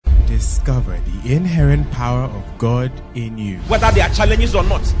discover the inherent power of God in you. Whether there are challenges or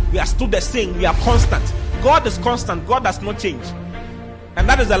not, we are still the same. We are constant. God is constant. God does not change. And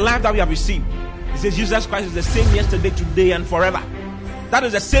that is the life that we have received. It says Jesus Christ is the same yesterday, today, and forever. That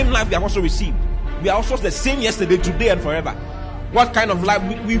is the same life we have also received. We are also the same yesterday, today, and forever. What kind of life?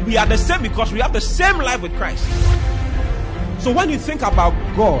 We are the same because we have the same life with Christ. So when you think about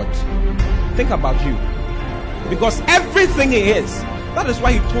God, think about you. Because everything He is, that is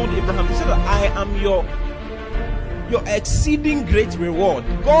why He told Abraham, He said, I am your exceeding great reward.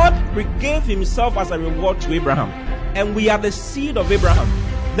 God gave Himself as a reward to Abraham. And we are the seed of Abraham.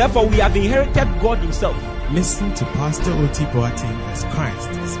 Therefore, we have inherited God Himself. Listen to Pastor O.T. Boateng as Christ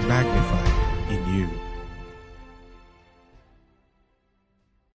is magnified in you.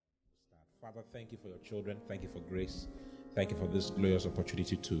 Father, thank you for your children. Thank you for grace. Thank you for this glorious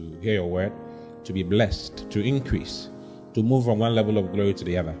opportunity to hear your word, to be blessed, to increase, to move from one level of glory to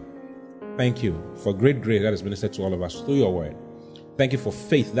the other. Thank you for great grace that is ministered to all of us through your word. Thank you for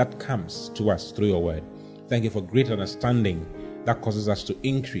faith that comes to us through your word. Thank you for great understanding that causes us to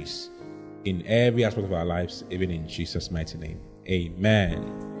increase in every aspect of our lives, even in Jesus' mighty name. Amen.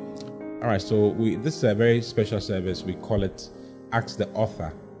 All right, so this is a very special service. We call it Ask the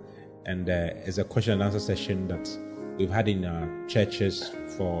Author. And it's a question and answer session that we've had in our churches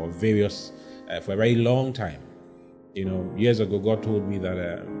for a very long time. You know, years ago, God told me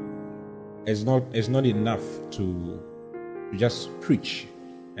that it's not enough to just preach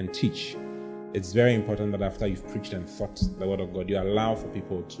and teach. It's very important that after you've preached and taught the word of God, you allow for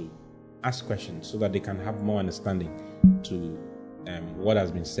people to ask questions so that they can have more understanding to what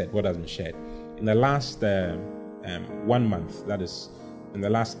has been said, what has been shared. In the last 1 month, that is, in the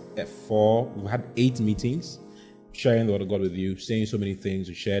last 4, we've had 8 meetings sharing the word of God with you, saying so many things.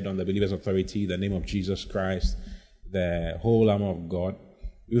 We shared on the believer's authority, the name of Jesus Christ, the whole armor of God.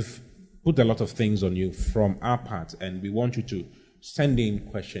 We've put a lot of things on you from our part, and we want you to send in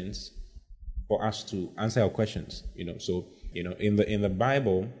questions for us to answer your questions. So in the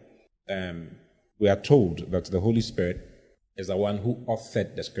Bible, we are told that the Holy Spirit is the one who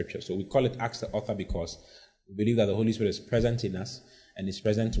authored the scripture. So we call it Ask the Author because we believe that the Holy Spirit is present in us and is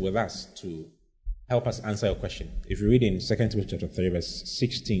present with us to help us answer your question. If you read in 2 Timothy chapter 3, verse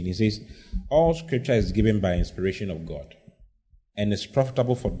 16, it says, all scripture is given by inspiration of God and is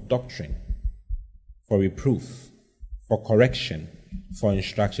profitable for doctrine, for reproof, for correction, for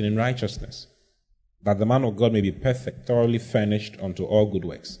instruction in righteousness, that the man of God may be perfect, thoroughly furnished unto all good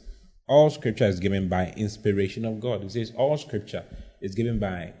works. All scripture is given by inspiration of God. It says all scripture is given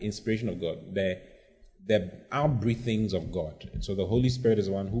by inspiration of God. The outbreathings of God. And so the Holy Spirit is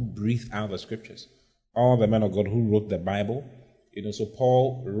the one who breathed out the scriptures. All the men of God who wrote the Bible, so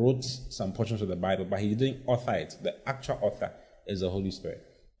Paul wrote some portions of the Bible, but he didn't author it. The actual author is the Holy Spirit.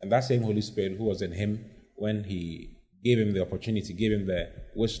 And that same Holy Spirit who was in him when he gave him the opportunity, gave him the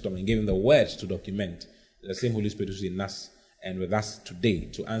wisdom, and gave him the words to document, the same Holy Spirit who's in us and with us today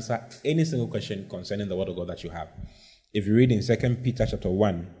to answer any single question concerning the word of God that you have. If you read in 2 Peter chapter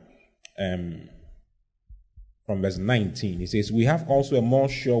 1, from verse 19, it says, we have also a more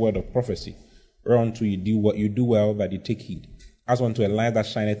sure word of prophecy, whereunto you do well that you take heed, as unto a light that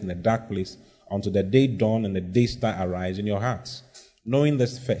shineth in a dark place, unto the day dawn and the day star arise in your hearts, knowing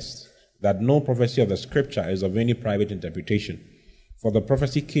this first, that no prophecy of the scripture is of any private interpretation. For the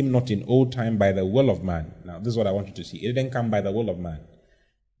prophecy came not in old time by the will of man. Now, this is what I want you to see. It didn't come by the will of man.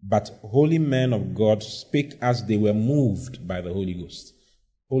 But holy men of God spake as they were moved by the Holy Ghost.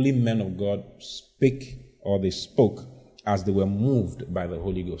 Holy men of God they spoke as they were moved by the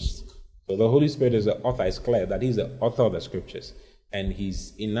Holy Ghost. So the Holy Spirit is the author. It's clear that He's the author of the scriptures. And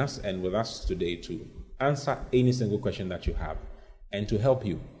He's in us and with us today to answer any single question that you have and to help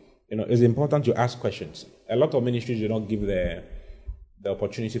you. It's important to ask questions. A lot of ministries do not give the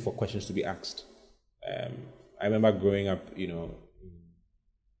opportunity for questions to be asked. I remember growing up,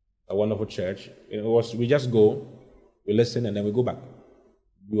 a wonderful church. We just go, we listen, and then we go back.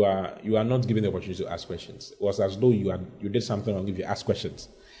 You are not given the opportunity to ask questions. It was as though you did something wrong if you ask questions.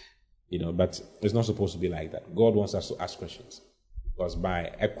 But it's not supposed to be like that. God wants us to ask questions. Because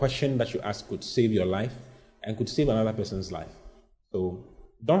by a question that you ask could save your life and could save another person's life. So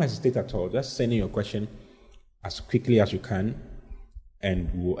don't hesitate at all. Just send in your question as quickly as you can, and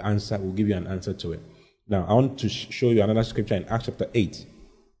we'll give you an answer to it. Now, I want to show you another scripture in Acts chapter 8.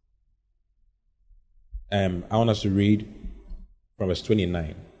 I want us to read from verse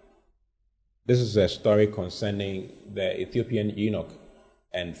 29. This is a story concerning the Ethiopian eunuch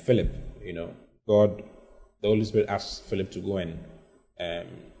and Philip. The Holy Spirit asked Philip to go and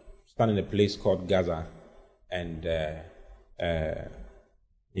stand in a place called Gaza and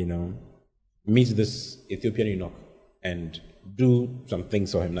meet this Ethiopian eunuch and do some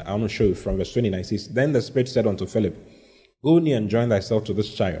things for him. I want to show you from verse 29. It says, Then the Spirit said unto Philip, Go near and join thyself to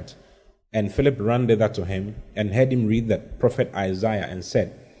this chariot. And Philip ran thither to him, and heard him read the prophet Isaiah, and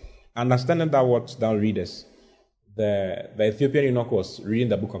said, Understandest thou what thou readest? The Ethiopian eunuch was reading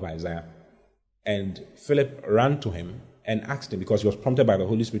the book of Isaiah. And Philip ran to him and asked him, because he was prompted by the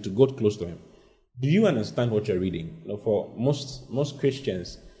Holy Spirit to go close to him, Do you understand what you're reading? For most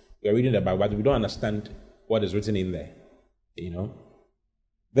Christians, we are reading the Bible, but we don't understand what is written in there.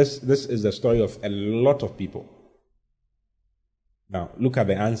 This is the story of a lot of people. Now, look at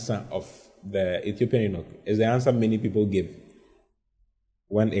the answer of the Ethiopian eunuch. Is the answer many people give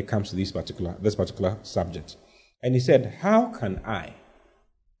when it comes to this particular subject. And he said, How can I?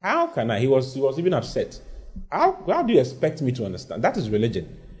 He was even upset. How do you expect me to understand? That is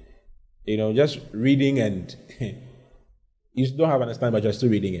religion. Just reading and you don't have understanding, but you're still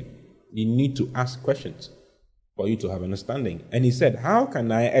reading it. You need to ask questions for you to have understanding. And he said, How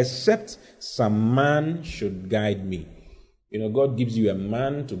can I, except some man should guide me? God gives you a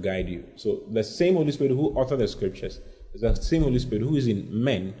man to guide you. So the same Holy Spirit who authored the scriptures is the same Holy Spirit who is in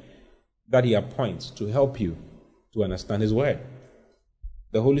men that he appoints to help you to understand his word.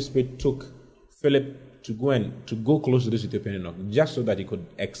 The Holy Spirit took Philip to go close to this Ethiopian eunuch just so that he could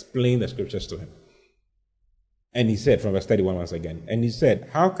explain the scriptures to him. And he said, from verse 31 once again, and he said,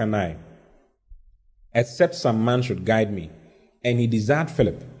 How can I, except some man should guide me? And he desired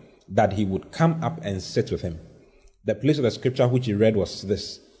Philip that he would come up and sit with him. The place of the scripture which he read was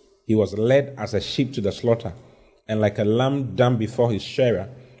this: He was led as a sheep to the slaughter, and like a lamb dumb before his shearer,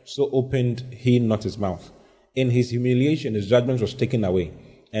 so opened he not his mouth. In his humiliation his judgment was taken away.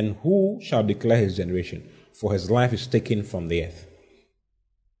 And who shall declare his generation? For his life is taken from the earth.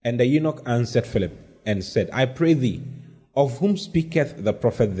 And the eunuch answered Philip and said, I pray thee, of whom speaketh the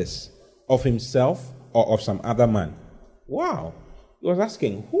prophet this? Of himself or of some other man? Wow. He was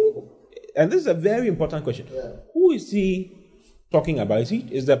asking, who? And this is a very important question. Yeah. Who is he talking about?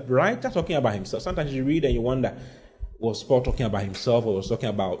 Is the writer talking about himself? Sometimes you read and you wonder, was Paul talking about himself, or was talking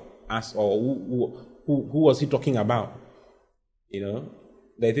about us, or who was he talking about?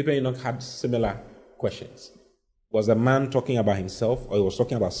 The Ethiopian eunuch had similar questions. Was the man talking about himself, or he was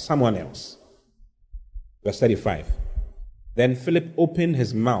talking about someone else? Verse 35. Then Philip opened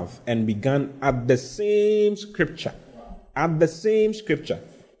his mouth and began at the same scripture,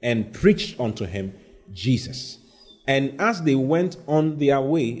 and preached unto him Jesus. And as they went on their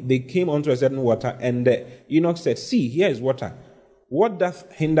way, they came unto a certain water, and the eunuch said, See, here is water. What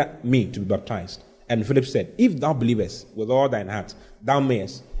doth hinder me to be baptized? And Philip said, If thou believest with all thine heart, thou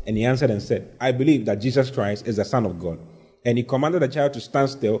mayest. And he answered and said, I believe that Jesus Christ is the Son of God. And he commanded the child to stand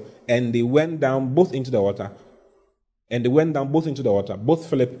still, and they went down both into the water. Both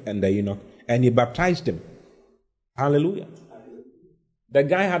Philip and the eunuch, and he baptized him. Hallelujah. The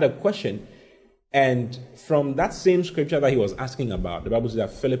guy had a question, and from that same scripture that he was asking about, the Bible says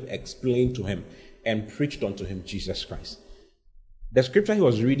that Philip explained to him and preached unto him Jesus Christ. The scripture he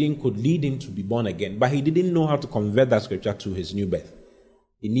was reading could lead him to be born again, but he didn't know how to convert that scripture to his new birth.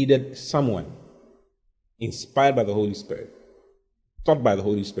 He needed someone inspired by the Holy Spirit, taught by the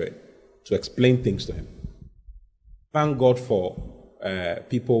Holy Spirit, to explain things to him. Thank God for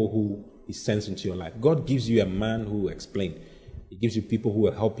people who he sends into your life. God gives you a man who will explain. He gives you people who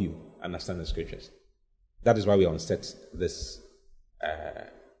will help you understand the scriptures. That is why we are on set this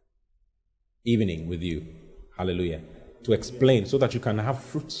evening with you. Hallelujah. To explain so that you can have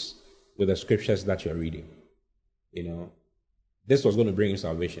fruits with the scriptures that you're reading. This was going to bring you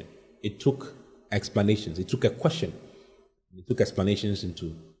salvation. It took explanations. It took a question. It took explanations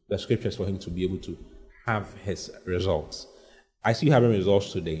into the scriptures for him to be able to have his results. I see you having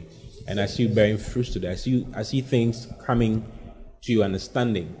results today, and I see you bearing fruits today. I see things coming to your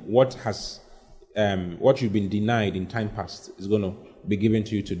understanding. What you've been denied in time past is going to be given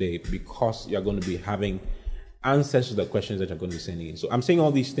to you today, because you're going to be having answers to the questions that you're going to be sending in. So I'm saying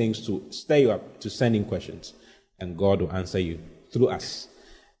all these things to stir you up to send in questions, and God will answer you through us.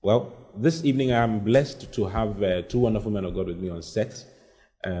 Well, this evening I'm blessed to have two wonderful men of God with me on set.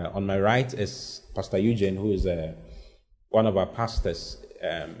 On my right is Pastor Eugene, who is one of our pastors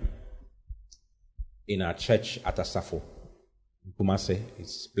in our church at Asafo, Kumase.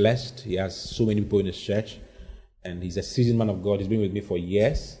 He's blessed. He has so many people in his church, and he's a seasoned man of God. He's been with me for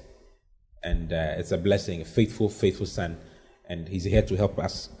years, and it's a blessing, a faithful son, and he's here to help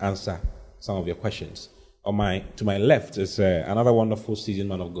us answer some of your questions. To my left is another wonderful seasoned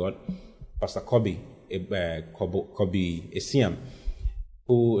man of God, Pastor Kobe Esiam,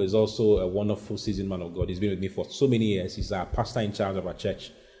 who is also a wonderful seasoned man of God. He's been with me for so many years. He's our pastor in charge of our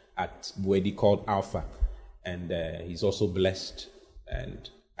church at Buedi called Alpha, and he's also blessed. And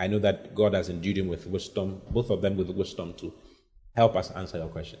I know that God has endued him with wisdom, both of them with wisdom to help us answer your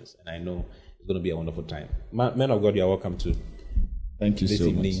questions. And I know it's going to be a wonderful time. Men of God, you are welcome to. Thank you this so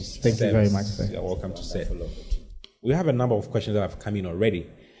evening's much. Thank you very much, service. sir. You are welcome to say. We have a number of questions that have come in already,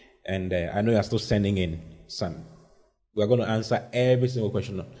 and I know you are still sending in some. We are going to answer every single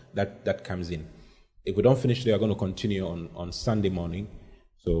question that comes in. If we don't finish today, we are going to continue on Sunday morning.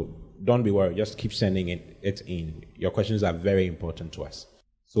 So don't be worried. Just keep sending it in. Your questions are very important to us.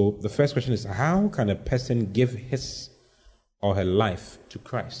 So the first question is, how can a person give his or her life to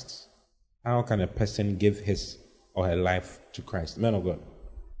Christ? How can a person give his or her life to Christ? Man of God,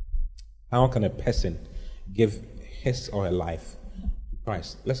 how can a person give his or her life to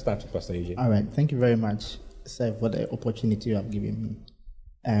Christ? Let's start with Pastor AJ. All right. Thank you very much, sir, for the opportunity you have given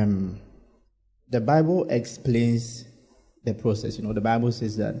me. The Bible explains the process. The Bible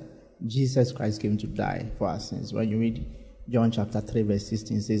says that Jesus Christ came to die for our sins. When you read John chapter 3, verse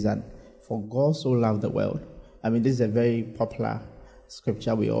 16, it says that, for God so loved the world. This is a very popular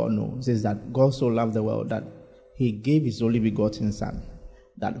scripture we all know. It says that God so loved the world that he gave his only begotten Son,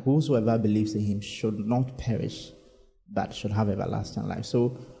 that whosoever believes in him should not perish, but should have everlasting life.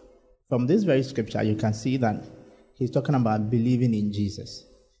 So from this very scripture, you can see that he's talking about believing in Jesus.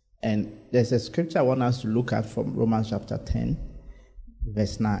 And there's a scripture I want us to look at from Romans chapter 10,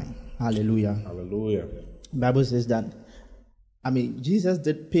 verse 9. Hallelujah. Hallelujah. The Bible says that, Jesus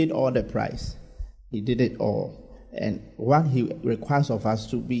paid all the price. He did it all. And what he requires of us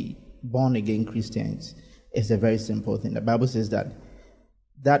to be born again Christians is a very simple thing. The Bible says that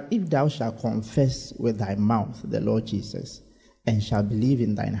if thou shalt confess with thy mouth the Lord Jesus, and shalt believe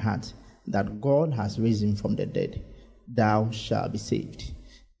in thine heart that God has raised him from the dead, thou shalt be saved.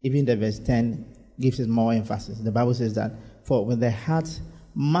 Even the verse 10 gives it more emphasis. The Bible says that, for with the heart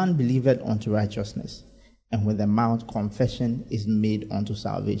man believeth unto righteousness, and with the mouth confession is made unto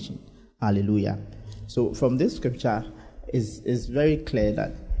salvation. Hallelujah. So from this scripture is very clear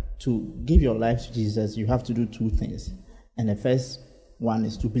that to give your life to Jesus, you have to do two things. And the first one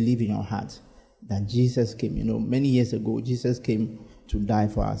is to believe in your heart that Jesus came. Many years ago, Jesus came to die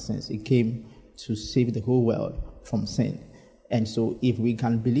for our sins. He came to save the whole world from sin. And so if we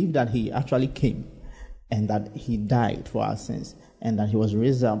can believe that he actually came and that he died for our sins and that he was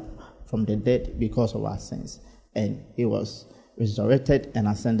raised up from the dead because of our sins and he was resurrected and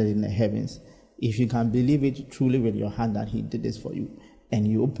ascended in the heavens, if you can believe it truly with your heart that he did this for you and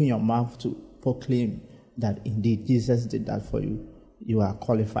you open your mouth to proclaim that indeed Jesus did that for you, you are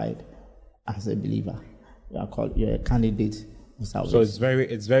qualified as a believer. You're a candidate for salvation. So it's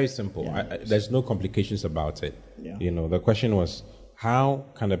very simple. Yeah. There's no complications about it. Yeah. The question was, how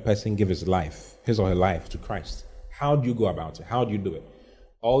can a person give his or her life to Christ? How do you go about it? How do you do it?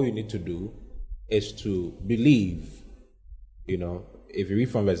 All you need to do is to believe. If you read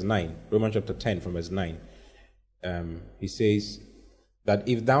from verse 9, Romans chapter 10 from verse 9, he says that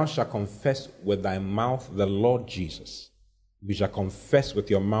if thou shalt confess with thy mouth the Lord Jesus, you shall confess with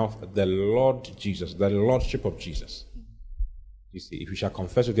your mouth the Lord Jesus, the Lordship of Jesus. You see, if you shall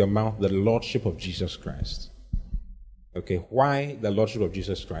confess with your mouth the Lordship of Jesus Christ. Okay, why the Lordship of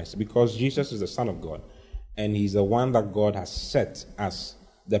Jesus Christ? Because Jesus is the Son of God, and he's the one that God has set as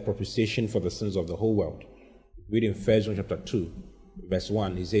the propitiation for the sins of the whole world. Read in 1 John chapter 2, verse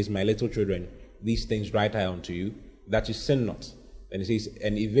 1, he says, my little children, these things write I unto you, that you sin not. Then he says,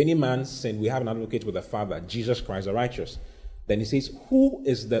 and if any man sin, we have an advocate with the Father, Jesus Christ the righteous. Then he says,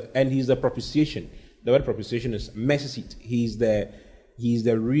 and he's the propitiation. The word propitiation is mercy seat. He's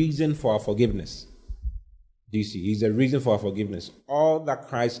the reason for our forgiveness. Do you see? He's the reason for our forgiveness. All that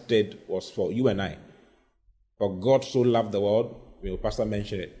Christ did was for you and I. For God so loved the world, Pastor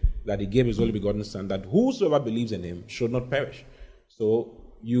mentioned it, that he gave his only begotten Son, that whosoever believes in him should not perish.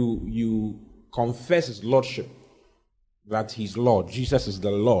 So you confess his lordship, that he's Lord. Jesus is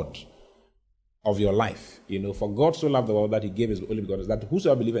the Lord of your life. For God so loved the world that he gave his only begotten Son, that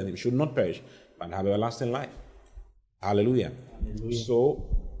whosoever believes in him should not perish, but have everlasting life. Hallelujah. Hallelujah. So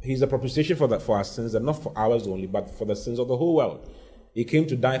he's a propitiation for our sins, and not for ours only, but for the sins of the whole world. He came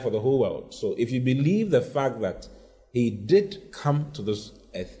to die for the whole world. So if you believe the fact that he did come to this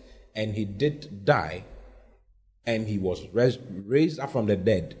earth and he did die and he was raised up from the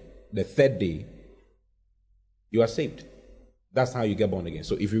dead the third day, you are saved. That's how you get born again.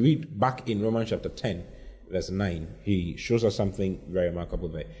 So if you read back in Romans chapter 10, verse 9, he shows us something very remarkable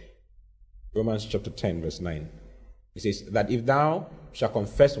there. Romans chapter 10, verse 9. He says that if thou shalt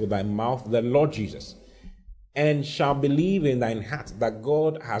confess with thy mouth the Lord Jesus, and shalt believe in thine heart that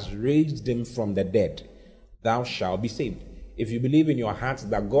God has raised him from the dead, thou shalt be saved. if you believe in your heart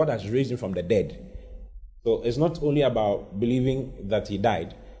that God has raised him from the dead, so it's not only about believing that he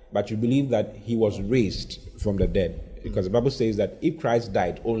died, but you believe that he was raised from the dead. Because the Bible says that if Christ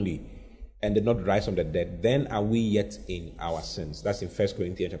died only and did not rise from the dead, then are we yet in our sins. That's in 1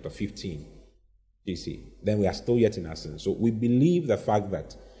 Corinthians chapter 15. You see, then we are still yet in our sins. So we believe the fact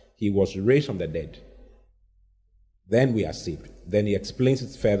that he was raised from the dead. Then we are saved. Then he explains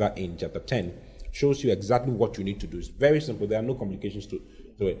it further in chapter 10. Shows you exactly what you need to do. It's very simple. There are no complications to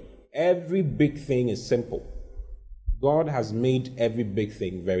it. Every big thing is simple. God has made every big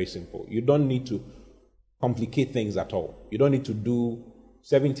thing very simple. You don't need to complicate things at all. You don't need to do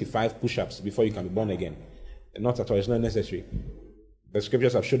 75 push-ups before you can be born again. Not at all. It's not necessary. The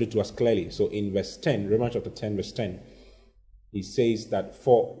scriptures have showed it to us clearly. So in verse 10, Romans chapter 10, verse 10, he says that,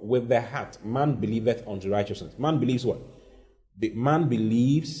 for with the heart man believeth unto righteousness. Man believes what? The man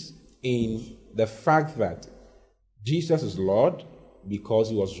believes in the fact that Jesus is Lord because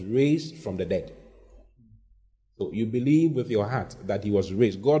he was raised from the dead. So you believe with your heart that he was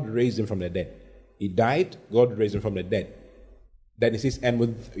raised. God raised him from the dead. He died, God raised him from the dead. Then it says, and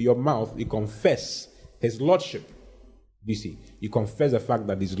with your mouth you confess his lordship. You see, you confess the fact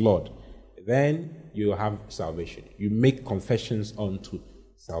that he's Lord. Then you have salvation. You make confessions unto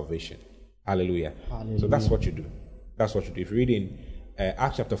salvation. Hallelujah. Hallelujah. So that's what you do. That's what you do. If you read in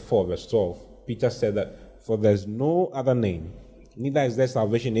Acts chapter 4, verse 12, Peter said that, for there's no other name, neither is there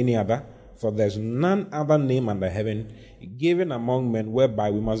salvation in any other, for there's none other name under heaven given among men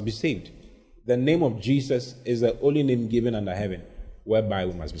whereby we must be saved. The name of Jesus is the only name given under heaven whereby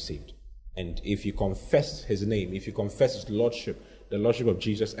we must be saved. And if you confess his name, if you confess his lordship, the lordship of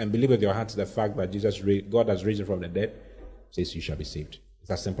Jesus, and believe with your heart the fact that God has raised him from the dead, says you shall be saved. It's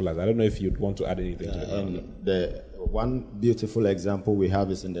as simple as that. I don't know if you'd want to add anything to it. And the one beautiful example we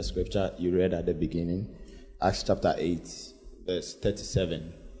have is in the scripture you read at the beginning, Acts chapter 8, verse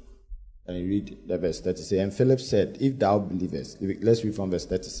 37. And you read the verse 36. And Philip said, if thou believest, let's read from verse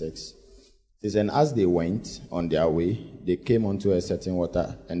 36. It says, and as they went on their way, they came unto a certain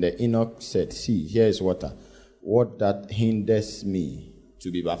water, and the eunuch said, see, here is water. What that hinders me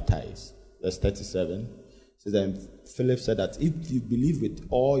to be baptized? Verse 37. So then Philip said that if you believe with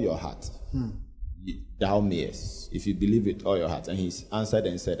all your heart, thou mayest. If you believe with all your heart. And he answered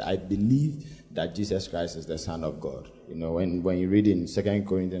and said, I believe that Jesus Christ is the Son of God. You know, when you read in 2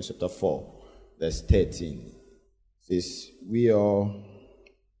 Corinthians chapter 4, verse 13, it says, we are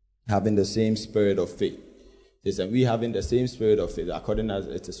having the same spirit of faith. It says, and we having the same spirit of faith, according as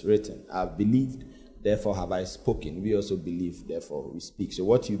it is written, I have believed, therefore have I spoken. We also believe, therefore we speak. So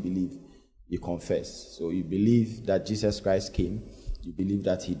what you believe, you confess. So you believe that Jesus Christ came. You believe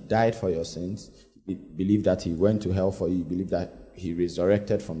that he died for your sins. You believe that he went to hell for you. You believe that he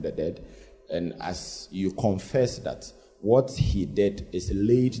resurrected from the dead. And as you confess that what he did is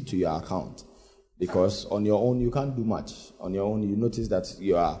laid to your account, because on your own you can't do much. On your own you notice that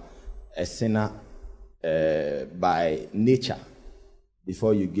you are a sinner by nature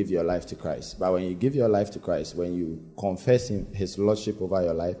before you give your life to Christ. But when you give your life to Christ, when you confess his lordship over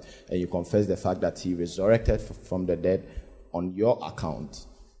your life, and you confess the fact that he resurrected from the dead on your account,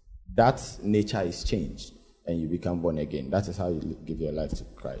 that nature is changed and you become born again. That is how you give your life to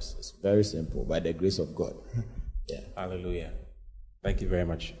Christ. It's very simple, by the grace of God. Yeah. Hallelujah. Thank you very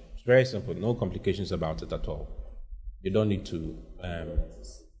much. It's very simple. No complications about it at all. You don't need to,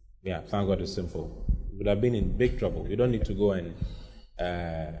 thank God it's simple. You would have been in big trouble. You don't need to go and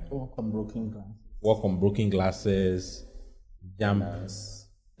walk on broken glass. Walk on broken glasses, jump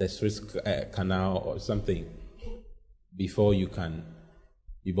the Suez Canal or something before you can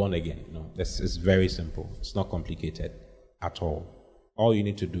be born again. No, this is very simple. It's not complicated at all. All you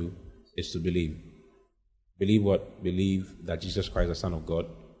need to do is to believe. Believe what? Believe that Jesus Christ is the Son of God.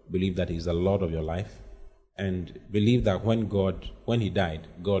 Believe that he's the Lord of your life. And believe that when he died,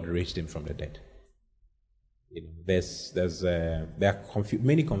 God raised him from the dead. You know, there are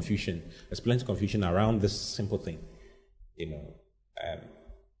many confusion. There's plenty of confusion around this simple thing. You know,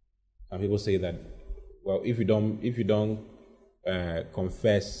 some people say that, well, if you don't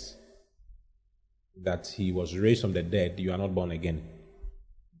confess that he was raised from the dead, you are not born again.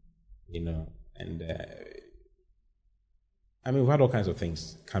 You know, and we've had all kinds of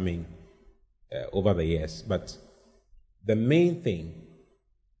things coming over the years, but the main thing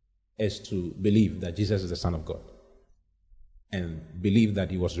is to believe that Jesus is the Son of God and believe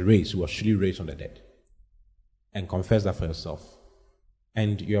that he was truly raised from the dead, and confess that for yourself,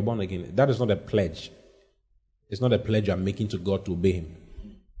 and you are born again. That is not a pledge. It's not a pledge you are making to God to obey him.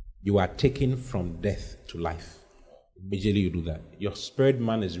 You are taken from death to life. Immediately you do that, your spirit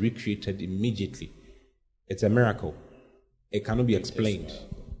man is recreated immediately. It's a miracle. It cannot be explained.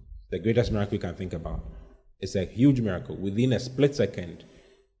 The greatest miracle you can think about. It's a huge miracle. Within a split second,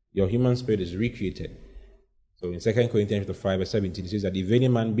 your human spirit is recreated. So in 2 Corinthians 5 verse 17, it says that if any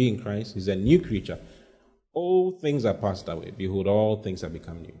man be in Christ, he's a new creature. All things are passed away. Behold, all things have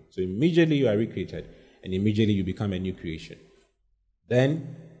become new. So immediately you are recreated, and immediately you become a new creation.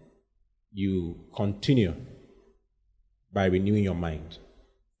 Then you continue by renewing your mind,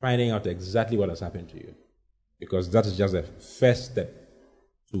 finding out exactly what has happened to you. Because that is just the first step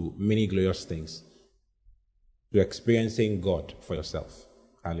to many glorious things, to experiencing God for yourself.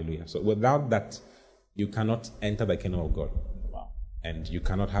 Hallelujah. So without that, you cannot enter the kingdom of God. Wow. And you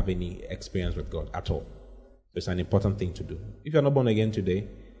cannot have any experience with God at all. So it's an important thing to do. If you're not born again today,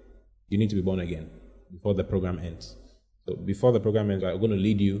 you need to be born again before the program ends. So before the program ends, I'm going to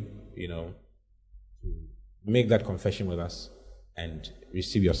lead you, to make that confession with us and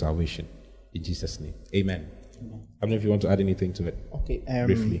receive your salvation in Jesus' name. Amen. I don't know if you want to add anything to it. Okay.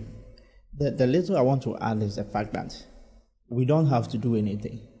 Briefly. The little I want to add is the fact that we don't have to do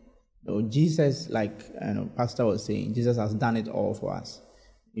anything. Jesus, like Pastor was saying, Jesus has done it all for us.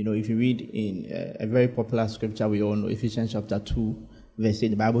 If you read in a very popular scripture we all know, Ephesians chapter 2, verse 8,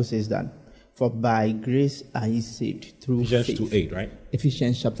 the Bible says that, for by grace are ye saved through faith. Ephesians 2:8, right?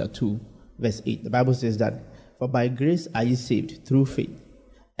 Ephesians chapter 2, verse 8. The Bible says that, for by grace are ye saved through faith,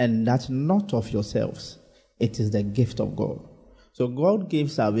 and that not of yourselves, it is the gift of God. So God gave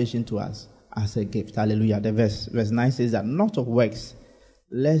salvation to us as a gift. Hallelujah. The verse 9 says that, not of works,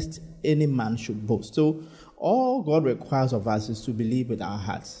 lest any man should boast. So all God requires of us is to believe with our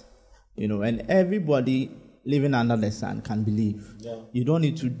hearts. And everybody living under the sun can believe. Yeah. You don't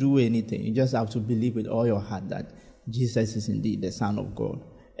need to do anything. You just have to believe with all your heart that Jesus is indeed the Son of God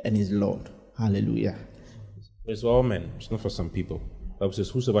and is Lord. Hallelujah. It's for all men. It's not for some people. The Bible says,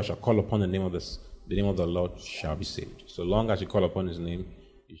 whosoever shall call upon the name of the Lord shall be saved. So long as you call upon his name,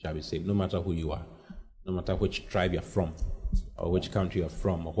 you shall be saved, no matter who you are, no matter which tribe you're from, or which country you're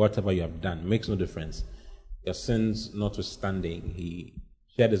from, or whatever you have done. Makes no difference. Your sins notwithstanding, he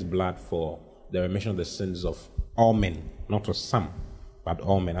shed his blood for the remission of the sins of all men, not for some, but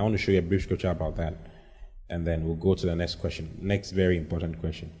all men. I want to show you a brief scripture about that, and then we'll go to the next question. Next very important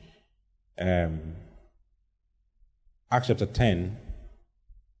question. Acts chapter 10.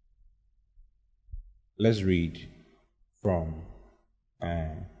 Let's read from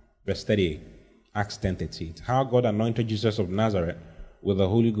verse 38. Acts 10:38. How God anointed Jesus of Nazareth with the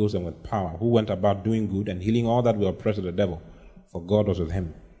Holy Ghost and with power, who went about doing good and healing all that were oppressed of the devil, for God was with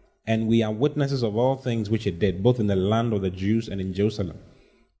him. And we are witnesses of all things which he did, both in the land of the Jews and in Jerusalem,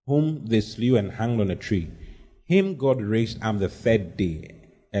 whom they slew and hanged on a tree. Him God raised up the third day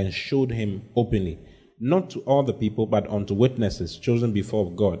and showed him openly, not to all the people, but unto witnesses chosen before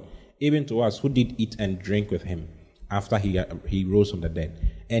of God, even to us who did eat and drink with him after he rose from the dead.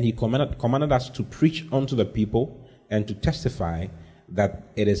 And he commanded us to preach unto the people and to testify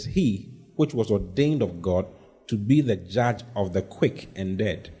that it is he which was ordained of God to be the judge of the quick and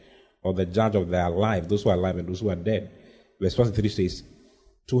dead, or the judge of the alive, those who are alive and those who are dead. Verse 23 says,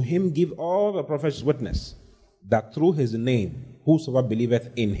 to him give all the prophets witness, that through his name whosoever believeth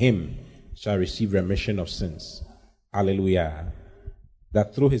in him shall receive remission of sins. Hallelujah.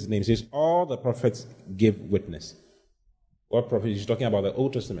 That through his name, says all the prophets give witness. What prophet? He's talking about the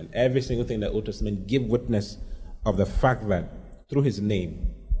Old Testament. Every single thing in the Old Testament give witness of the fact that through his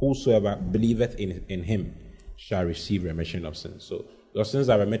name, whosoever believeth in him shall receive remission of sins. So your sins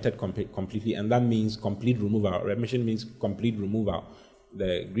are remitted completely, and that means complete removal. Remission means complete removal.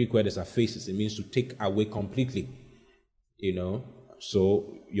 The Greek word is aphesis. It means to take away completely.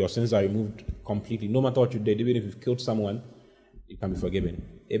 So your sins are removed completely. No matter what you did, even if you've killed someone, you can be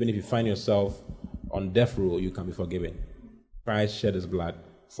forgiven. Even if you find yourself on death row, you can be forgiven. Christ shed his blood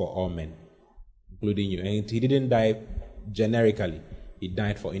for all men, including you. And he didn't die generically. He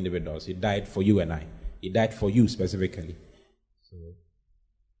died for individuals. He died for you and I. He died for you specifically. So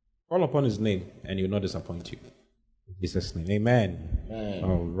call upon his name and he will not disappoint you. In Jesus' name. Amen. Amen.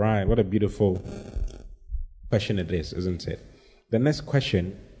 All right. What a beautiful question it is, isn't it? The next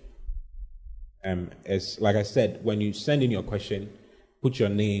question is, like I said, when you send in your question, put your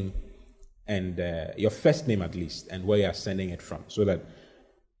name and your first name at least, and where you are sending it from, so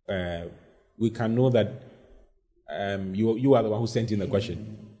that we can know that you are the one who sent in the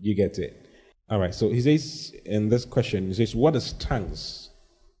question. You get it? All right. So he says in this question, he says, what is tongues?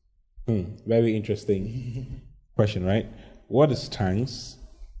 Very interesting question, right? What is tongues?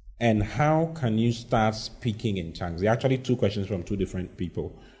 And how can you start speaking in tongues? There are actually two questions from two different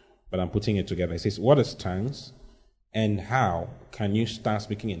people, but I'm putting it together. It says, what is tongues? And how can you start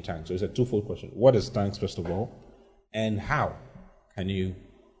speaking in tongues? So it's a twofold question. What is tongues, first of all? And how can you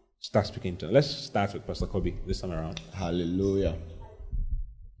start speaking in tongues? Let's start with Pastor Kobe this time around. Hallelujah.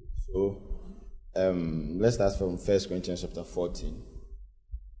 So, let's start from 1 Corinthians chapter 14.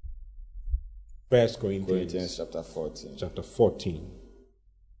 1 Corinthians chapter 14. Chapter 14.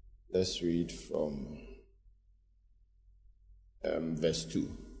 Let's read from verse 2.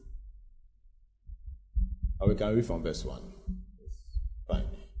 Or we can read from verse 1. Fine.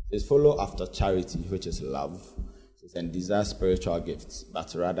 It says, follow after charity, which is love, and desire spiritual gifts,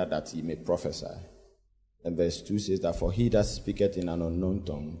 but rather that ye may prophesy. And verse 2 says that, for he that speaketh in an unknown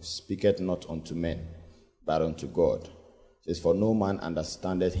tongue speaketh not unto men, but unto God. It says, for no man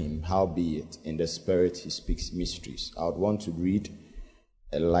understandeth him, howbeit in the spirit he speaks mysteries. I would want to read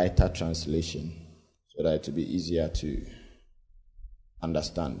a lighter translation so that it will be easier to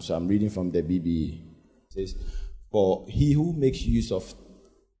understand. So I'm reading from the BBE. It says, for he who makes use of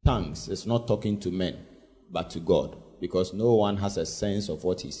tongues is not talking to men, but to God, because no one has a sense of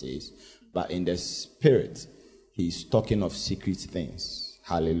what he says, but in the spirit he's talking of secret things.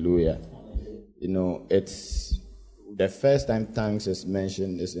 Hallelujah. You know, it's the first time tongues is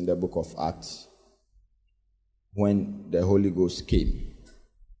mentioned is in the book of Acts, when the Holy Ghost came.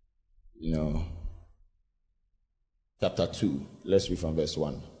 You know, chapter 2, let's read from verse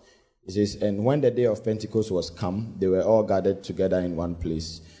 1. It says, and when the day of Pentecost was come, they were all gathered together in one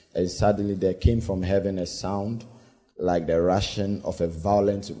place, and suddenly there came from heaven a sound like the rushing of a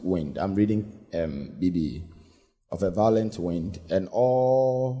violent wind. I'm reading BB. Of a violent wind, and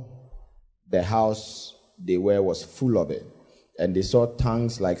all the house they were was full of it. And they saw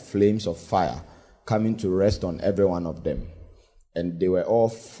tongues like flames of fire coming to rest on every one of them. And they were all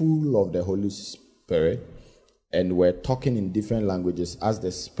full of the Holy Spirit, and were talking in different languages as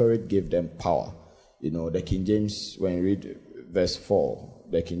the Spirit gave them power. You know, the King James, when you read verse 4,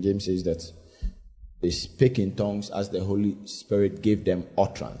 the King James says that they speak in tongues as the Holy Spirit gave them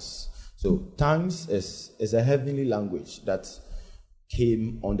utterance. So tongues is a heavenly language that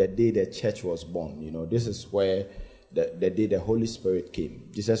came on the day the church was born. You know, this is where the day the Holy Spirit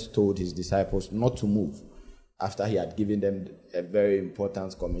came. Jesus told his disciples not to move after he had given them a very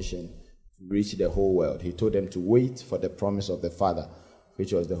important commission to reach the whole world. He told them to wait for the promise of the Father,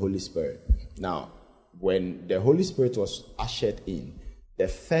 which was the Holy Spirit. Now, when the Holy Spirit was ushered in, the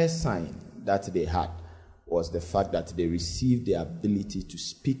first sign that they had was the fact that they received the ability to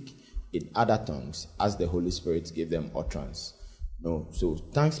speak in other tongues as the Holy Spirit gave them utterance. No, so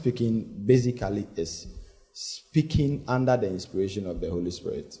tongue speaking basically is speaking under the inspiration of the Holy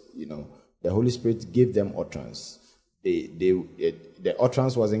Spirit. You know, the Holy Spirit gave them utterance. The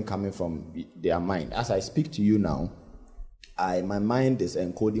utterance wasn't coming from their mind. As I speak to you now, my mind is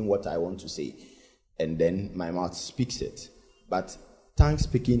encoding what I want to say, and then my mouth speaks it. But tongue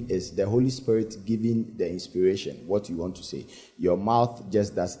speaking is the Holy Spirit giving the inspiration, what you want to say. Your mouth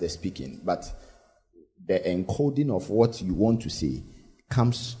just does the speaking, but the encoding of what you want to say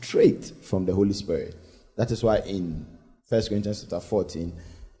comes straight from the Holy Spirit. That is why in 1 Corinthians chapter 14,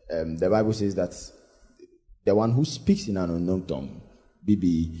 the Bible says that the one who speaks in an unknown tongue,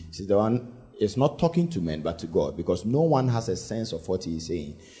 BB, says the one is not talking to men but to God, because no one has a sense of what he is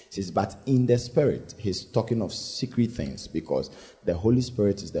saying. It says, but in the Spirit, he's talking of secret things, because the Holy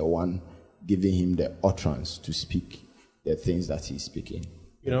Spirit is the one giving him the utterance to speak the things that he's speaking.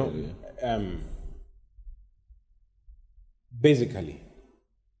 You know, basically,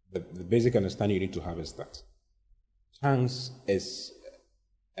 the basic understanding you need to have is that tongues is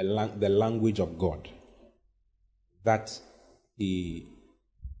the language of God that he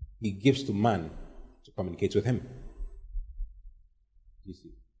gives to man to communicate with him. You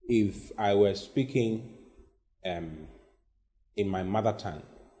see, if I were speaking in my mother tongue,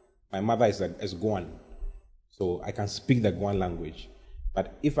 my mother is Guan, so I can speak the Guan language.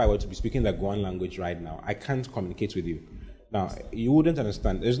 But if I were to be speaking the Guan language right now, I can't communicate with you. Now, you wouldn't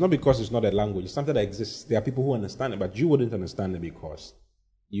understand. It's not because it's not a language. It's something that exists. There are people who understand it, but you wouldn't understand it because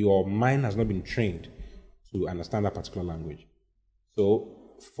your mind has not been trained to understand that particular language. So,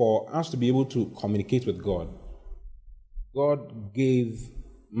 for us to be able to communicate with God, God gave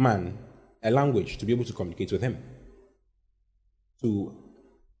man a language to be able to communicate with him.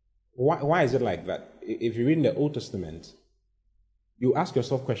 Why is it like that? If you read in the Old Testament, you ask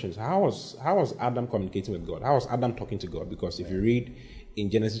yourself questions. How was Adam communicating with God? How was Adam talking to God? Because if you read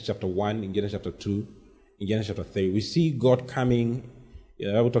in Genesis chapter 1, in Genesis chapter 2, in Genesis chapter 3, we see God coming.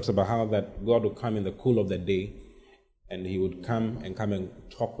 The Bible talks about how that God would come in the cool of the day, and he would come and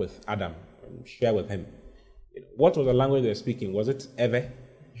talk with Adam and share with him. What was the language they were speaking? Was it Ewe?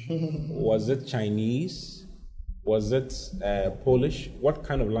 Was it Chinese? Was it Polish? What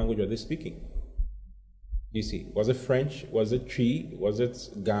kind of language were they speaking? You see, was it French? Was it Tree? Was it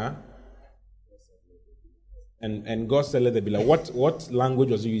Ga? And God said, let there be light. What language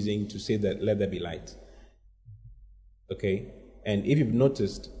was he using to say that let there be light? Okay? And if you've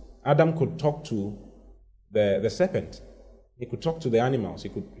noticed, Adam could talk to the serpent. He could talk to the animals.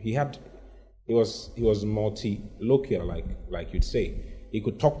 He was multi-locular, like you'd say. He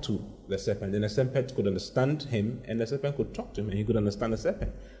could talk to the serpent, and the serpent could understand him, and the serpent could talk to him, and he could understand the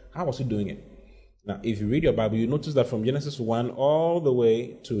serpent. How was he doing it? Now, if you read your Bible, you notice that from Genesis 1 all the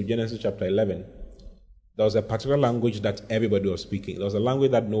way to Genesis chapter 11, there was a particular language that everybody was speaking. There was a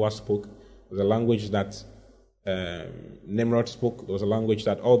language that Noah spoke. There was a language that Nimrod spoke. There was a language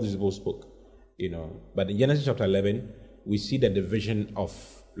that all these people spoke. But in Genesis chapter 11, we see the division of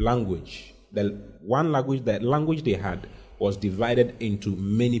language. The language they had was divided into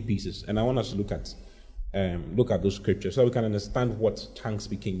many pieces. And I want us to look at those scriptures so we can understand what tongue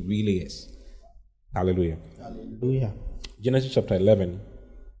speaking really is. Hallelujah. Hallelujah. Genesis chapter 11.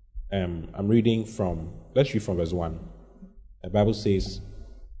 Let's read from verse 1. The Bible says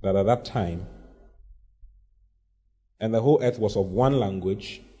that at that time, and the whole earth was of one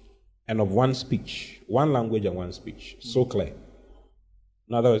language and of one speech. One language and one speech. So clear.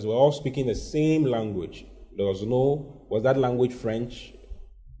 In other words, we're all speaking the same language. Was that language French?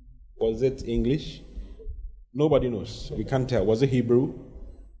 Was it English? Nobody knows. We can't tell. Was it Hebrew?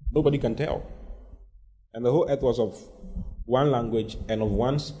 Nobody can tell. And the whole earth was of one language and of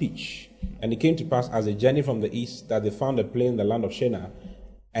one speech. And it came to pass as they journeyed from the east that they found a plain in the land of Shinar,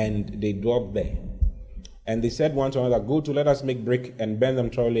 and they dwelt there. And they said one to another, go to, let us make brick and burn them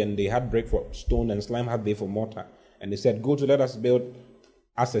thoroughly. And they had brick for stone, and slime had they for mortar. And they said, go to, let us build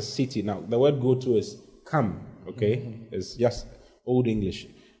as a city. Now, the word go to is come, okay? Mm-hmm. It's just old English.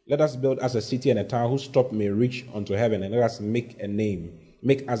 Let us build as a city and a tower whose top may reach unto heaven, and let us make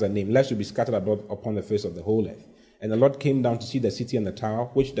us a name, lest we be scattered abroad upon the face of the whole earth. And the Lord came down to see the city and the tower,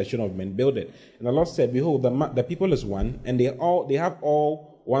 which the children of men builded. And the Lord said, behold, the people is one, and they have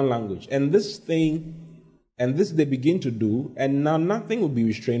all one language. And this they begin to do, and now nothing will be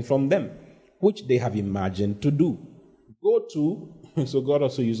restrained from them, which they have imagined to do. Go to, so God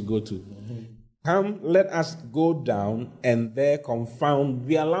also used go to. Mm-hmm. Come, let us go down and there confound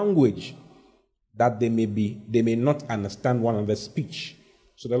their language, that they may not understand one another's speech.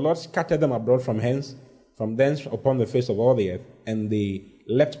 So the Lord scattered them abroad from thence upon the face of all the earth, and they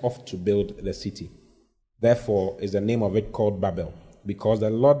left off to build the city. Therefore is the name of it called Babel, because the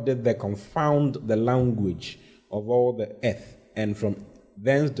Lord did there confound the language of all the earth, and from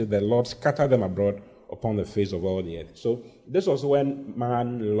thence did the Lord scatter them abroad upon the face of all the earth. So this was when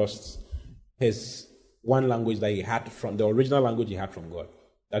man lost his one language that he had from the original language he had from God.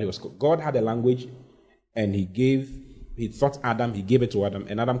 God had a language, and he gave it to Adam,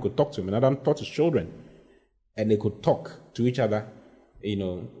 and Adam could talk to him, and Adam taught his children, and they could talk to each other,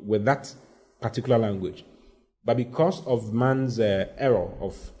 with that particular language. But because of man's error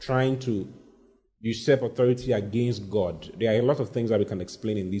of trying to usurp authority against God, there are a lot of things that we can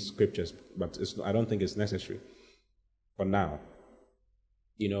explain in these scriptures, but I don't think it's necessary for now.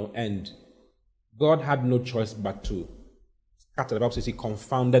 And God had no choice but to scatter. The Bible says he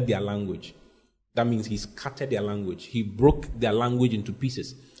confounded their language. That means he scattered their language. He broke their language into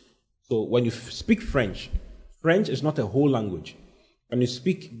pieces. So when you speak French is not a whole language. When you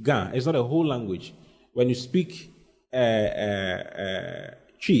speak Ga, it's not a whole language. When you speak Chi,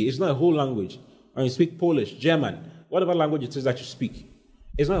 it's not a whole language. When you speak Polish, German, whatever language it is that you speak,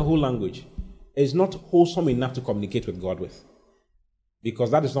 it's not a whole language. It's not wholesome enough to communicate with God with.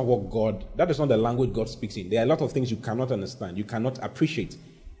 Because that is not the language God speaks in. There are a lot of things you cannot understand, you cannot appreciate,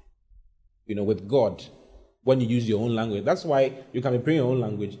 with God when you use your own language. That's why you can be praying your own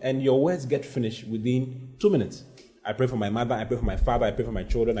language and your words get finished within 2 minutes. I pray for my mother, I pray for my father, I pray for my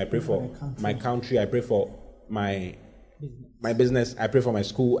children, I pray for my country, I pray for my business, I pray for my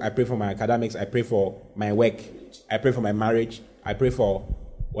school, I pray for my academics, I pray for my work, I pray for my marriage, I pray for...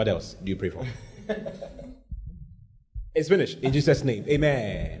 What else do you pray for? It's finished. In Jesus' name.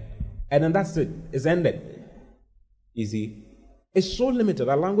 Amen. And then that's it. It's ended. Easy. It's so limited.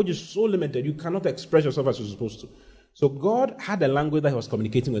 Our language is so limited. You cannot express yourself as you're supposed to. So God had a language that he was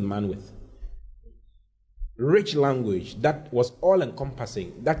communicating with man with. Rich language that was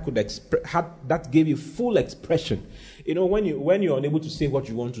all-encompassing, that could that gave you full expression. When you're unable to say what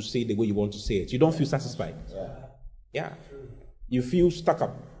you want to say the way you want to say it, you don't feel satisfied. Yeah. You feel stuck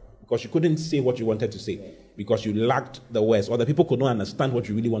up because you couldn't say what you wanted to say because you lacked the words, or the people could not understand what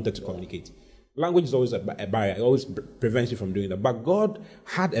you really wanted to communicate. Language is always a barrier. It always prevents you from doing that. But God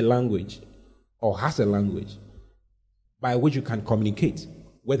had a language, or has a language, by which you can communicate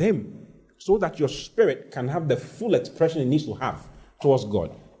with him. so that your spirit can have the full expression it needs to have towards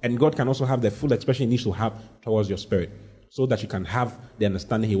God. And God can also have the full expression he needs to have towards your spirit, so that you can have the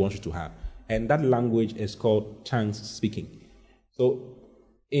understanding he wants you to have. And that language is called tongues speaking. So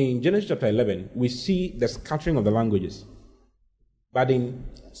in Genesis chapter 11, we see the scattering of the languages. But in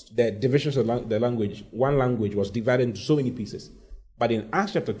the divisions of the language, one language was divided into so many pieces. But in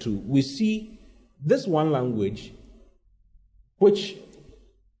Acts chapter 2, we see this one language, which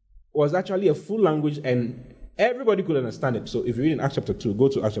was actually a full language, and everybody could understand it. So if you read in Acts chapter 2, go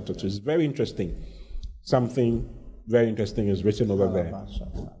to Acts chapter 2. It's very interesting. Something very interesting is written over there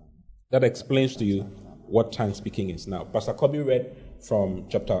that explains to you what tongue speaking is. Now, Pastor Kobe read from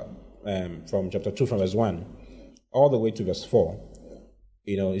chapter 2, from verse 1, all the way to verse 4.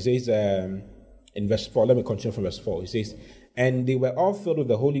 You know, it says in verse 4, let me continue from verse 4. It says, and they were all filled with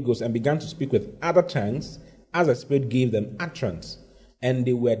the Holy Ghost and began to speak with other tongues as the Spirit gave them utterance. And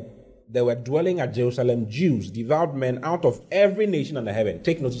they were dwelling at Jerusalem Jews, devout men out of every nation under heaven.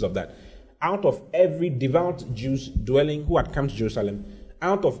 Take notice of that. Out of every devout Jews dwelling who had come to Jerusalem,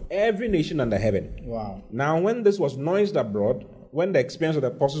 out of every nation under heaven. Wow. Now, when this was noised abroad, when the experience of the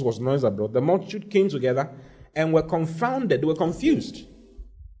apostles was noised abroad, the multitude came together and were confounded. They were confused.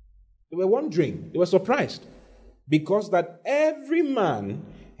 They were wondering. They were surprised. Because that every man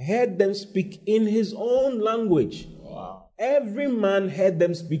heard them speak in his own language. Wow. Every man heard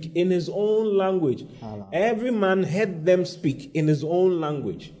them speak in his own language. Every man heard them speak in his own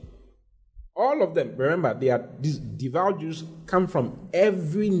language. All of them, remember, these devout Jews come from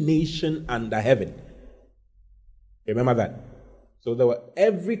every nation under heaven. Remember that. So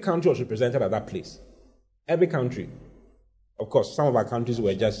every country was represented at that place. Every country. Of course, some of our countries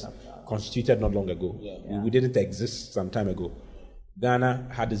were just constituted not long ago. We didn't exist some time ago. Ghana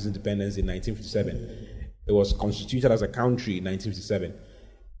had its independence in 1957. It was constituted as a country in 1957.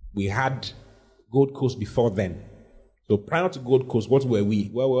 We had Gold Coast before then. So prior to Gold Coast, what were we?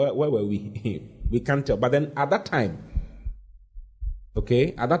 Where were we? We can't tell. But then at that time,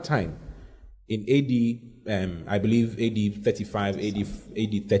 in AD, I believe AD 35,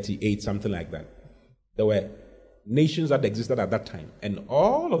 AD 38, something like that, there were nations that existed at that time, and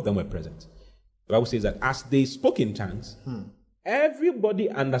all of them were present. The Bible says that as they spoke in tongues, everybody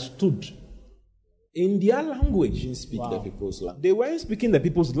understood in their language. They didn't speak the people's language. They weren't speaking the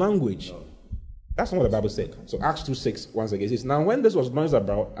people's language. No. That's not what the Bible said. So Acts 2:6 once again says, now when this was noised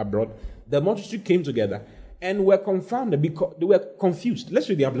abroad, the multitude came together and were confounded because they were confused. Let's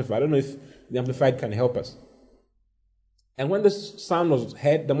read the Amplified. I don't know if the Amplified can help us. And when this sound was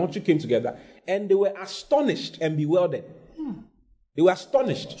heard, the multitude came together and they were astonished and bewildered. They were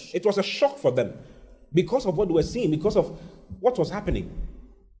astonished. It was a shock for them because of what they were seeing, because of what was happening.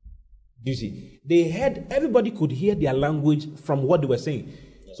 Do you see? Everybody could hear their language from what they were saying.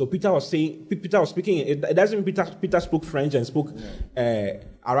 So Peter was speaking. It doesn't mean Peter spoke French and spoke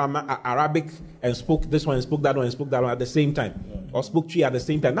Arabic and spoke this one and spoke that one and spoke that one at the same time, or spoke three at the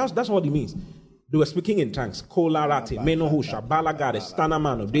same time. That's what it means. They were speaking in tongues. Kolarate, Menohusha, Balagare,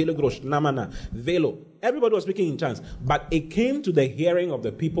 Stanamano, Delegrosh, Namana, Velo. Everybody was speaking in tongues, but it came to the hearing of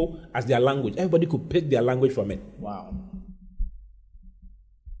the people as their language. Everybody could pick their language from it. Wow.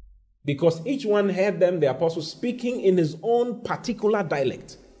 Because each one heard them, the apostles, speaking in his own particular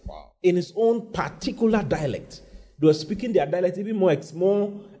dialect. Wow. In his own particular dialect. They were speaking their dialect even more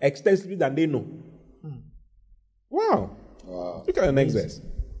extensively than they know. Wow. Look at the next verse.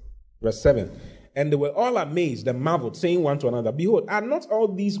 Verse 7. And they were all amazed and marveled, saying one to another, behold, are not all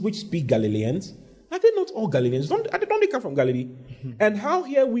these which speak Galileans? Are they not all Galileans? Don't they come from Galilee? And how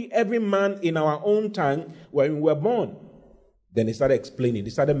hear we every man in our own tongue when we were born? Then they started explaining. They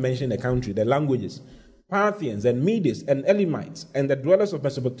started mentioning the country, the languages. Parthians and Medes and Elamites and the dwellers of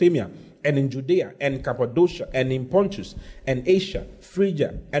Mesopotamia and in Judea and Cappadocia and in Pontus and Asia,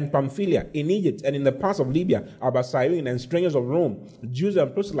 Phrygia and Pamphylia, in Egypt and in the parts of Libya, about Cyrene and strangers of Rome, Jews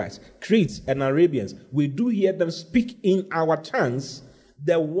and proselytes, Cretes and Arabians. We do hear them speak in our tongues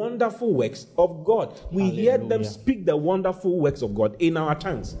the wonderful works of God. We hear them speak the wonderful works of God in our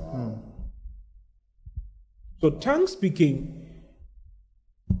tongues. So tongue speaking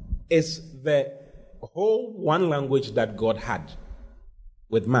is the whole one language that God had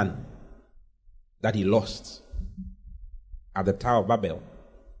with man that he lost at the Tower of Babel,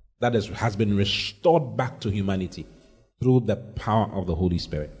 that has been restored back to humanity through the power of the Holy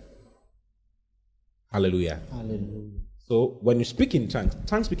Spirit. Hallelujah. Hallelujah. So when you speak in tongues,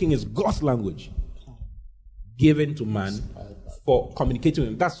 tongue speaking is God's language given to man for communicating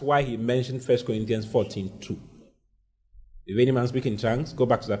with him. That's why he mentioned 1 Corinthians 14:2. If any man speak in tongues, go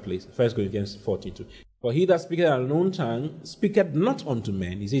back to that place. 1 Corinthians 14:2. For he that speaketh an unknown tongue speaketh not unto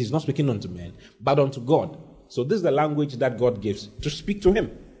men. He says he's not speaking unto men, but unto God. So this is the language that God gives to speak to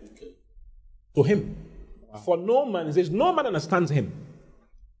him. Okay. To him. Wow. For no man, he says, no man understands him.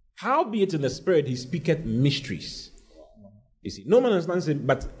 Howbeit in the spirit he speaketh mysteries. You see, no man understands him,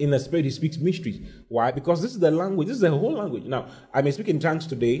 but in the spirit he speaks mysteries. Why? Because this is the language, this is the whole language. Now, I may speak in tongues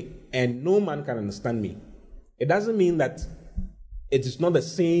today, and no man can understand me. It doesn't mean that it is not the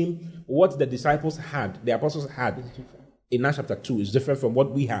same. What the disciples had, the apostles had in Acts chapter 2 is different from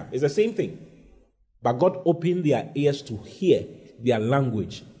what we have. It's the same thing. But God opened their ears to hear their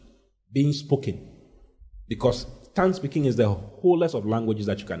language being spoken. Because tongue speaking is the wholest of languages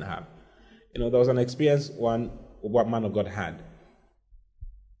that you can have. There was an experience one man of God had.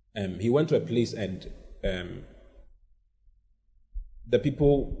 He went to a place and the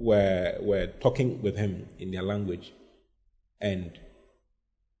people were talking with him in their language. And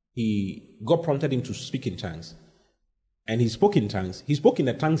God prompted him to speak in tongues. And he spoke in tongues. He spoke in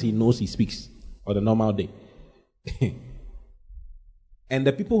the tongues he knows he speaks on the normal day. And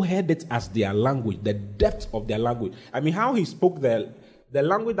the people heard it as their language, the depth of their language. I mean, how he spoke, the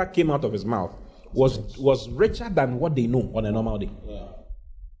language that came out of his mouth was richer than what they know on a normal day.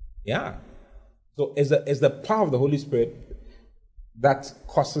 Yeah. So it's the power of the Holy Spirit that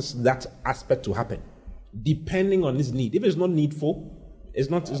causes that aspect to happen, depending on his need. If it's not needful, it's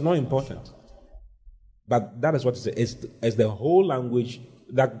not important. But that is what it is. It's the whole language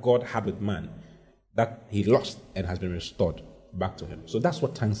that God had with man that he lost and has been restored back to him. So that's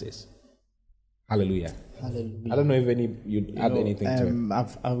what tongues is. Hallelujah. Hallelujah. I don't know if you'd add anything to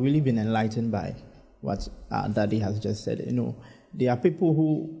it. I've really been enlightened by what Daddy has just said. There are people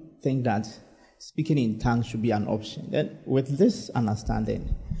who think that speaking in tongues should be an option. Then with this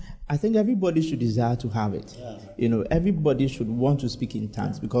understanding, I think everybody should desire to have it. Yeah. Everybody should want to speak in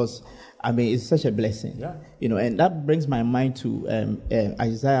tongues because, it's such a blessing. Yeah. And that brings my mind to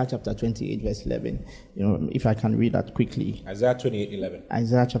Isaiah chapter 28, verse 11. If I can read that quickly. Isaiah 28, 11.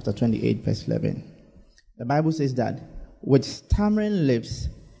 Isaiah chapter 28, verse 11. The Bible says that with stammering lips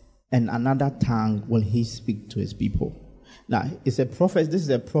and another tongue will he speak to his people. Now, this is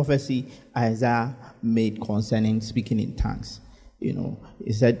a prophecy Isaiah made concerning speaking in tongues.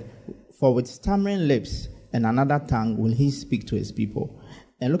 He said, for with stammering lips and another tongue will he speak to his people.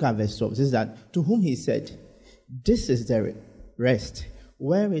 And look at verse 12. It says that, to whom he said, this is the rest,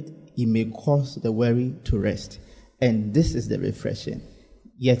 wherewith he may cause the weary to rest. And this is the refreshing,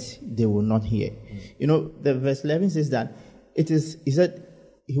 yet they will not hear. The verse 11 says that he said,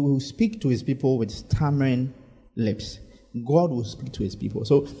 he will speak to his people with stammering lips. God will speak to his people.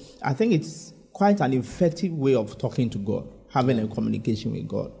 So I think it's quite an effective way of talking to God, having a communication with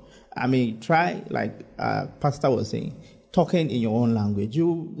God. Try, like Pastor was saying, talking in your own language.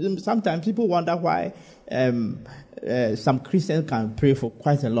 Sometimes people wonder why some Christians can pray for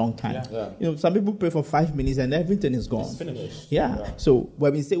quite a long time. Yeah. Some people pray for 5 minutes and everything is gone. It's finished. Yeah. So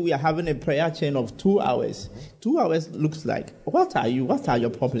when we say we are having a prayer chain of 2 hours, 2 hours looks like, what are your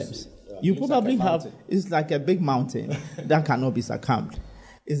problems? You probably it's like a big mountain that cannot be succumbed.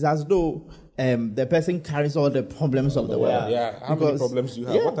 It's as though the person carries all the problems of the world. Yeah. How many problems do you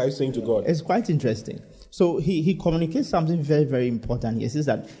have? Yeah. What are you saying to God? It's quite interesting. So he communicates something very, very important. He says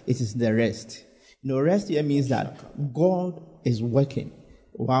that it is the rest. Rest here means that God is working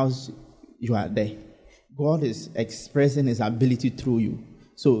whilst you are there. God is expressing his ability through you.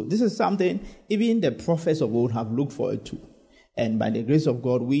 So this is something even the prophets of old have looked forward to. And by the grace of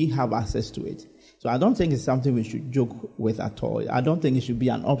God, we have access to it. So I don't think it's something we should joke with at all. I don't think it should be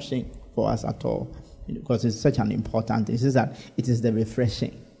an option for us at all, because it's such an important thing. It says that it is the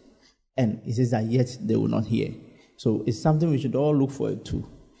refreshing. And it says that yet they will not hear. So it's something we should all look forward to.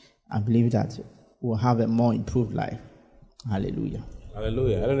 I believe that we'll have a more improved life. Hallelujah.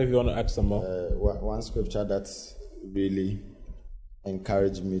 Hallelujah. I don't know if you want to add some more. One scripture that really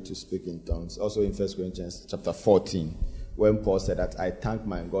encouraged me to speak in tongues, also in 1 Corinthians chapter 14. When Paul said that I thank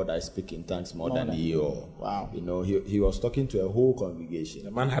my God I speak in tongues more than you all. Wow. He was talking to a whole congregation.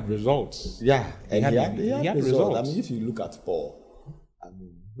 The man had results. Yeah. And he had results. If you look at Paul,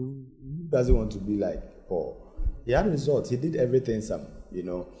 who doesn't want to be like Paul? He had results. He did everything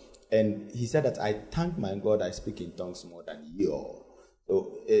And he said that I thank my God I speak in tongues more than you all.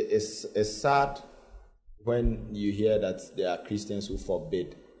 So it's sad when you hear that there are Christians who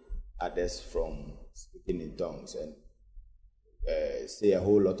forbid others from speaking in tongues and say a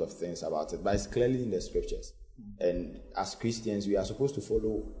whole lot of things about it, but it's clearly in the scriptures. And as Christians, we are supposed to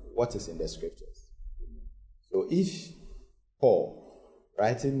follow what is in the scriptures. So if Paul,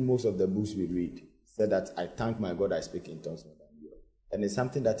 writing most of the books we read, said that I thank my God I speak in tongues more than you, And it's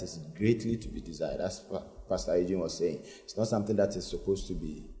something that is greatly to be desired. That's what Pastor Eugene was saying. It's not something that is supposed to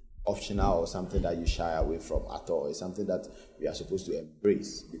be optional or something that you shy away from at all. It's something that we are supposed to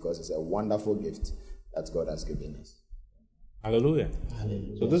embrace because it's a wonderful gift that God has given us. Hallelujah.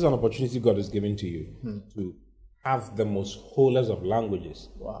 Hallelujah. So this is an opportunity God has given to you to have the most wholest of languages.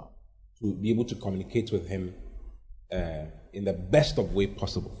 Wow. To be able to communicate with Him in the best of way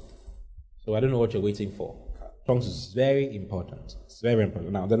possible. So I don't know what you're waiting for. Tongues is very important. It's very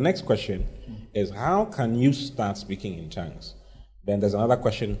important. Now, the next question is, how can you start speaking in tongues? Then there's another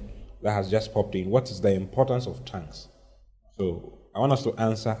question that has just popped in. What is the importance of tongues? So I want us to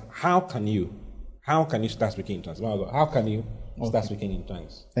answer, how can you start speaking in tongues? How can you start speaking in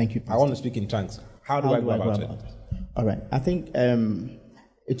tongues? Thank you, Pastor. I want to speak in tongues. How do I go about it? All right. I think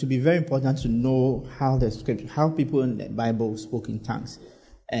it would be very important to know how people in the Bible spoke in tongues.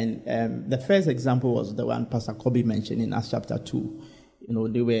 And the first example was the one Pastor Kobe mentioned in Acts chapter 2. You know,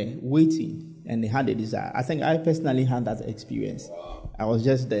 they were waiting and they had a desire. I think I personally had that experience. I was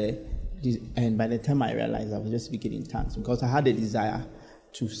just there, and by the time I realized, I was just speaking in tongues because I had a desire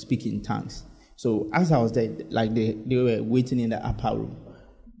to speak in tongues. So as I was there, like they were waiting in the upper room,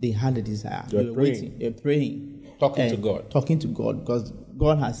 they had a desire. They were waiting. They were praying. Talking to God because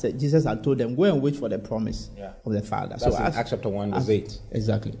God has said, Jesus had told them, go and wait for the promise of the Father. That's in Acts chapter 1 verse 8.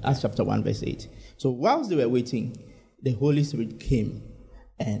 Exactly. Acts chapter 1 verse 8. So whilst they were waiting, the Holy Spirit came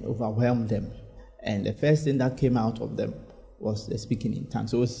and overwhelmed them. And the first thing that came out of them was the speaking in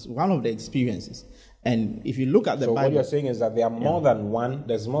tongues. So it's one of the experiences. And if you look at the Bible... So what you're saying is that there are more than one,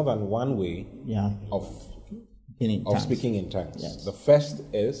 there's more than one way of speaking in tongues. Yes. The first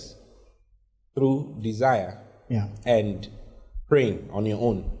is through desire and praying on your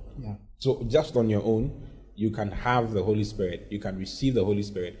own. Yeah. So just on your own, you can have the Holy Spirit. You can receive the Holy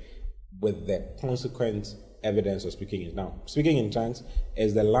Spirit with the consequent evidence of speaking in. Now, speaking in tongues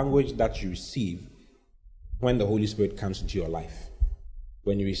is the language that you receive when the Holy Spirit comes into your life.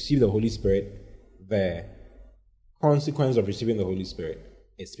 When you receive the Holy Spirit, the consequence of receiving the Holy Spirit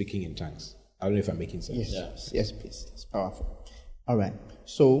is speaking in tongues. I don't know if I'm making sense. Yes, please. It's powerful. All right.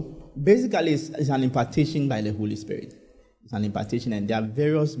 So basically, it's an impartation by the Holy Spirit. It's an impartation, and there are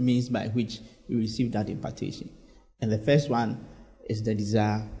various means by which you receive that impartation. And the first one is the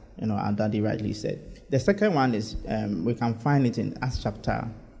desire, and Daddy rightly said. The second one is we can find it in Acts chapter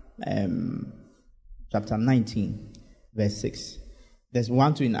 19, verse 6. There's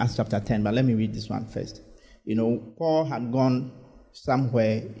one too in Acts chapter 10, but let me read this one first. Paul had gone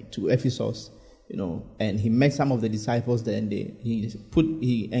somewhere to Ephesus, and he met some of the disciples there, and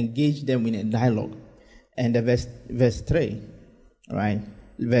he engaged them in a dialogue. And the verse 3, right?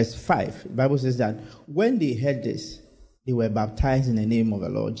 Verse 5, the Bible says that when they heard this, they were baptized in the name of the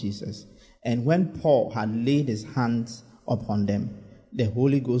Lord Jesus. And when Paul had laid his hands upon them, the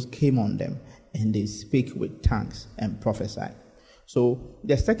Holy Ghost came on them, and they spake with tongues and prophesied. So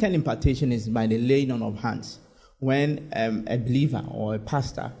the second impartation is by the laying on of hands. When a believer or a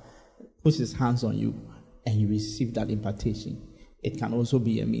pastor puts his hands on you and you receive that impartation, it can also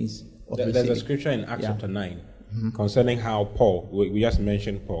be a means of receiving. There's a scripture in Acts chapter 9 concerning how Paul, we just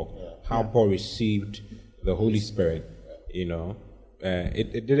mentioned Paul, how Paul received the Holy Spirit.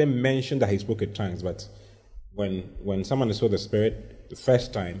 It didn't mention that he spoke in tongues, but when someone is filled with the Spirit, the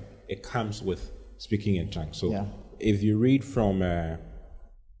first time, it comes with speaking in tongues. So if you read from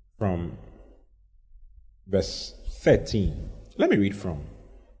verse 13, let me read from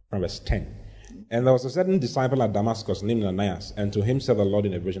verse 10. And there was a certain disciple at Damascus named Ananias, and to him said the Lord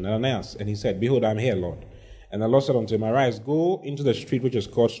in a vision, Ananias, and he said, Behold, I am here, Lord. And the Lord said unto him, Arise, go into the street which is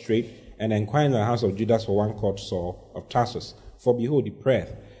called Straight, and inquire in the house of Judas for one called Saul of Tarsus. For behold, he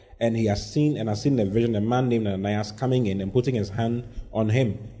prayeth, and he has seen in a vision a man named Ananias coming in and putting his hand on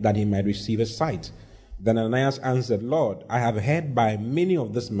him, that he might receive his sight. Then Ananias answered, Lord, I have heard by many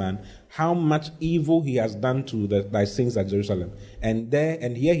of this man how much evil he has done to thy saints at Jerusalem. And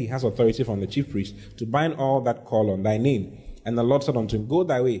here he has authority from the chief priest to bind all that call on thy name. And the Lord said unto him, Go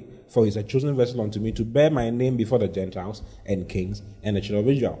thy way, for he is a chosen vessel unto me to bear my name before the Gentiles and kings and the children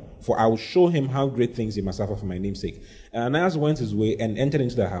of Israel. For I will show him how great things he must suffer for my name's sake. And Ananias went his way and entered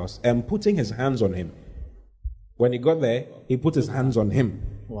into the house, and putting his hands on him. When he got there, he put his hands on him.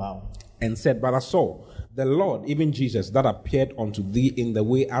 Wow. And said, Brother Saul, the Lord, even Jesus, that appeared unto thee in the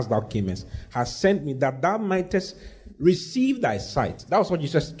way as thou camest, has sent me that thou mightest receive thy sight. That was what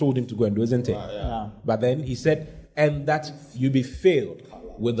Jesus told him to go and do, isn't it? Wow. But then he said, and that you be filled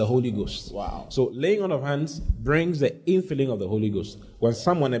with the Holy Ghost. Wow. So laying on of hands brings the infilling of the Holy Ghost. When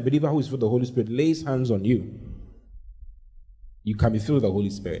someone, a believer who is filled with the Holy Spirit, lays hands on you, you can be filled with the Holy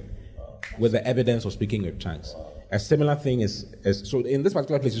Spirit with the evidence of speaking in tongues. A similar thing is so in this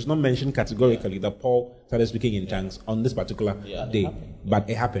particular place, it's not mentioned categorically that Paul started speaking in tongues on this particular day, but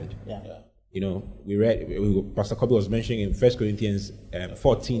it happened. You know, Pastor Kobe was mentioning in 1 Corinthians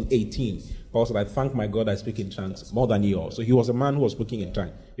 14:18. Paul said, "I thank my God I speak in tongues more than you all." So he was a man who was speaking in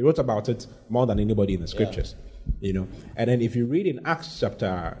tongues. He wrote about it more than anybody in the scriptures. You know, and then if you read in Acts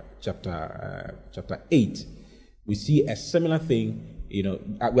chapter 8, we see a similar thing. You know,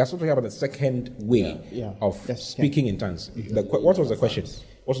 we are talking about the second way of speaking in tongues. What was the question?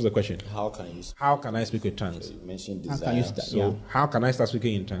 What was the question? How can you speak? How can I speak with tongues? You mentioned How desire. can you start? So, how can I start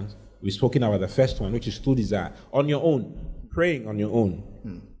speaking in tongues? We've spoken about the first one, which is through desire. On your own, praying on your own,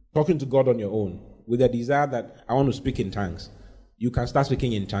 talking to God on your own, with a desire that I want to speak in tongues. You can start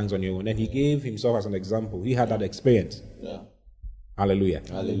speaking in tongues on your own. And he gave himself as an example. He had that experience. Hallelujah.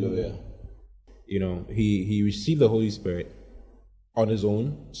 Hallelujah. You know, he received the Holy Spirit on his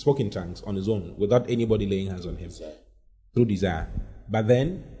own, spoke in tongues on his own, without anybody laying hands on him, through desire. But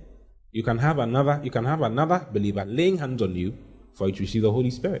then you can have another believer laying hands on you for you to receive the Holy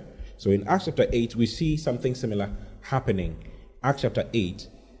Spirit. So in Acts chapter 8, we see something similar happening. Acts chapter 8,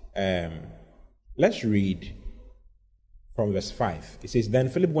 let's read from verse 5. It says, "Then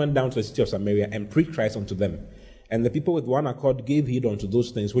Philip went down to the city of Samaria and preached Christ unto them. And the people with one accord gave heed unto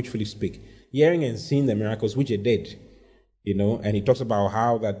those things which Philip spake, hearing and seeing the miracles which he did." You know, and he talks about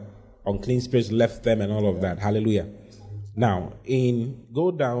how that unclean spirits left them and all of that. Hallelujah. Now,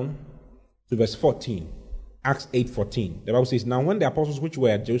 go down to verse 14. Acts 8:14. The Bible says, "Now when the apostles which were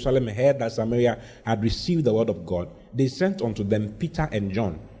at Jerusalem heard that Samaria had received the word of God, they sent unto them Peter and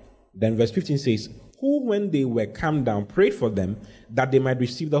John." Then verse 15 says, "Who when they were come down prayed for them that they might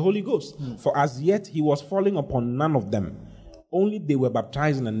receive the Holy Ghost. For as yet he was falling upon none of them, only they were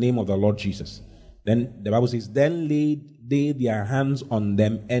baptized in the name of the Lord Jesus." Then the Bible says, "Then laid they their hands on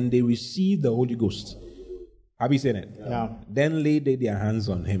them and they received the Holy Ghost." Have you seen it? Yeah. Then laid they their hands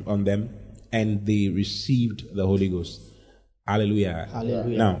on them and they received the Holy Ghost. Hallelujah.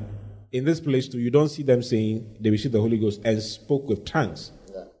 Hallelujah. Now, in this place too, you don't see them saying they received the Holy Ghost and spoke with tongues.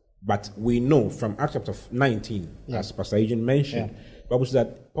 But we know from Acts chapter 19, as Pastor Eugene mentioned, Bible says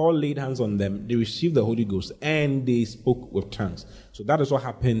that Paul laid hands on them, they received the Holy Ghost, and they spoke with tongues. So that is what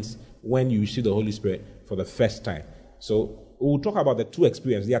happens when you receive the Holy Spirit for the first time. So we'll talk about the two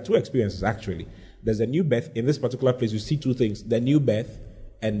experiences. There are two experiences actually. There's a new birth. In this particular place, you see two things: the new birth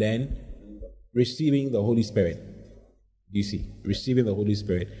and then receiving the Holy Spirit. You see, receiving the Holy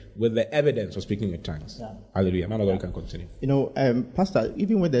Spirit with the evidence of speaking with tongues. Hallelujah. Man of God, you can continue. You know, Pastor,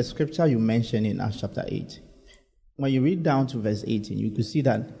 even with the scripture you mentioned in Acts chapter 8, when you read down to verse 18, you could see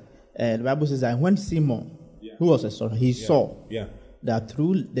that the Bible says that when Simon, who was a soldier, he saw that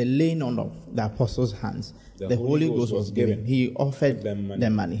through the laying on of the apostles' hands, the Holy Ghost was given. He offered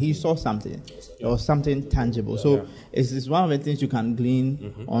them money. He saw something. There was something tangible. So it's one of the things you can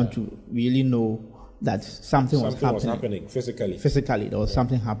glean on to really know that something was happening physically. Physically, there was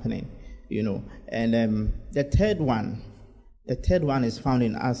something happening, you know. And the third one is found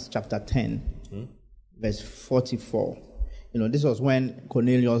in Acts chapter 10, verse 44. You know, this was when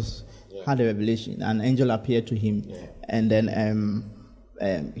Cornelius had a revelation. An angel appeared to him, and then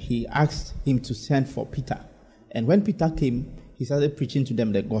he asked him to send for Peter. And when Peter came, he started preaching to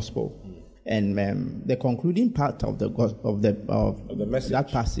them the gospel. And the concluding part of the message, that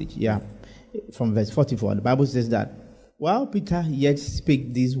passage, from verse 44, the Bible says that while Peter yet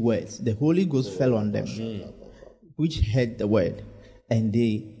spake these words, the Holy Ghost fell on them, which heard the word, and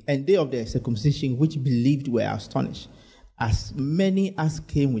they of the circumcision which believed were astonished, as many as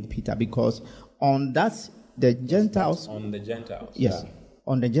came with Peter, because on the Gentiles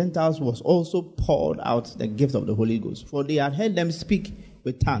was also poured out the gift of the Holy Ghost, for they had heard them speak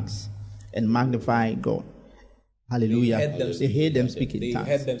with tongues and magnify God. Hallelujah. They heard them speak in tongues.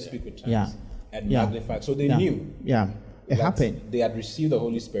 They heard them speak with tongues and magnify. So they knew. It happened. They had received the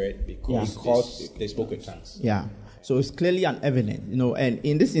Holy Spirit because they spoke with tongues. So it's clearly an evidence, you know. And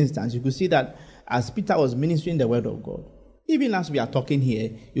in this instance, you could see that as Peter was ministering the word of God, even as we are talking here,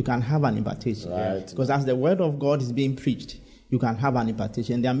 you can have an impartation. Because as the word of God is being preached, you can have an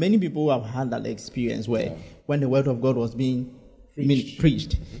impartation. There are many people who have had that experience where when the word of God was being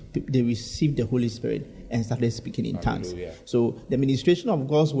preached, they received the Holy Spirit and started speaking in tongues. So the ministration of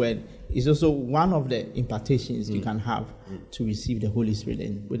God's word is also one of the impartations you can have to receive the Holy Spirit,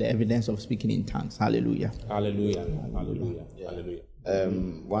 and with the evidence of speaking in tongues. Hallelujah. Hallelujah. Hallelujah. Hallelujah.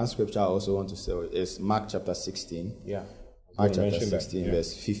 One scripture I also want to say is Mark chapter 16. Mark chapter 16,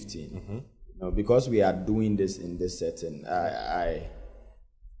 verse 15. You know, because we are doing this in this setting,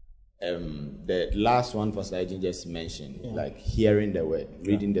 the last one Pastor Ejin just mentioned, like hearing the word,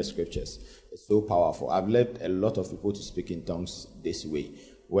 reading the scriptures, it's so powerful. I've led a lot of people to speak in tongues this way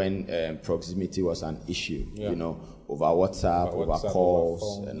when proximity was an issue, over WhatsApp, over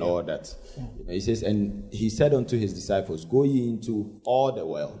calls, and all that. He says, and he said unto his disciples, go ye into all the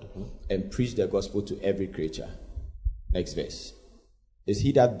world and preach the gospel to every creature. Next verse. Is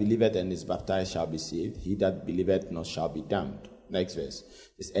he that believeth and is baptized shall be saved, he that believeth not shall be damned. Next verse.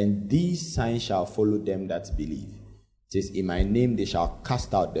 It says, and these signs shall follow them that believe. It says, in my name they shall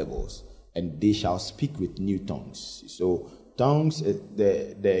cast out devils, and they shall speak with new tongues. So tongues,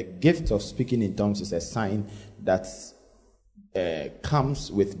 the gift of speaking in tongues is a sign that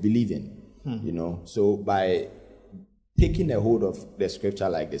comes with believing. So by taking a hold of the scripture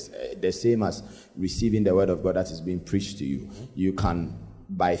like this, the same as receiving the word of God that is being preached to you, you can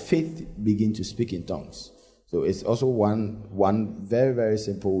by faith begin to speak in tongues. So it's also one very, very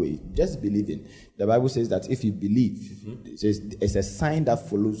simple way. Just believing. The Bible says that if you believe, it says it's a sign that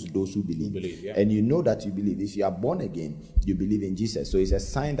follows those who believe. And you know that you believe. If you are born again, you believe in Jesus. So it's a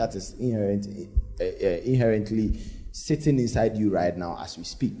sign that is inherently sitting inside you right now as we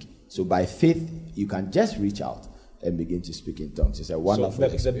speak. So by faith, you can just reach out and begin to speak in tongues. It's a wonderful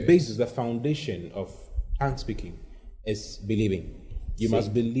experience. The basis, the foundation of tongue speaking is believing. You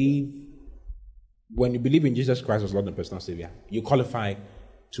must believe. When you believe in Jesus Christ as Lord and personal Savior, you qualify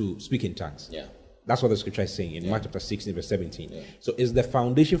to speak in tongues. That's what the scripture is saying in Mark chapter 16, verse 17. So it's the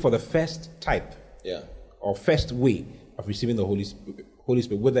foundation for the first type or first way of receiving the Holy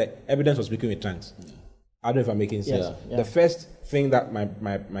Spirit with the evidence of speaking in tongues. I don't know if I'm making sense. The first thing that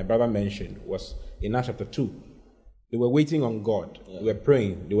my brother mentioned was in Acts chapter 2. They were waiting on God. They were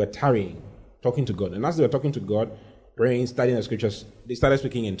praying. They were tarrying, talking to God. And as they were talking to God, praying, studying the scriptures, they started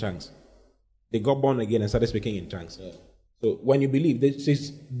speaking in tongues. They got born again and started speaking in tongues. So when you believe, it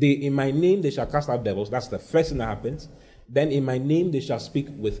says, in my name they shall cast out devils. That's the first thing that happens. Then in my name they shall speak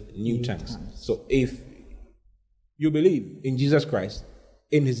with new tongues. So if you believe in Jesus Christ,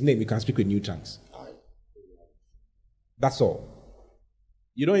 in his name you can speak with new tongues. That's all.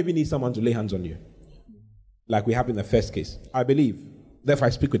 You don't even need someone to lay hands on you. Like we have in the first case. I believe, therefore I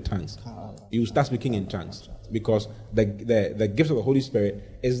speak with tongues. You start speaking in tongues because the gift of the Holy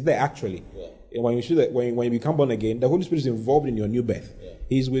Spirit is there actually. When you become born again, the Holy Spirit is involved in your new birth.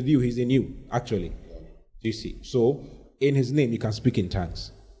 He's with you. He's in you actually. You see. So in his name you can speak in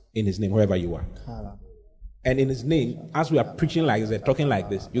tongues. In his name, wherever you are. And in his name, as we are preaching like this, talking like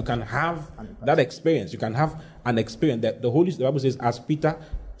this, you can have that experience. You can have an experience that the Bible says,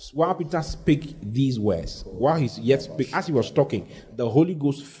 while Peter spake these words, while he yet spake, as he was talking, the Holy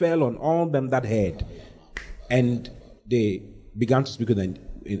Ghost fell on all them that heard, and they began to speak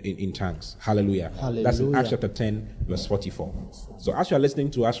in tongues. Hallelujah. That's in Acts chapter 10, verse 44. So as you are listening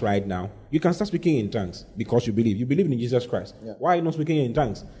to us right now, you can start speaking in tongues because you believe. You believe in Jesus Christ. Why are you not speaking in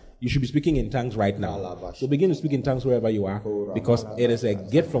tongues? You should be speaking in tongues right now. So begin to speak in tongues wherever you are because it is a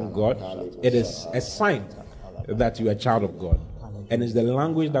gift from God. It is a sign that you are a child of God. And it's the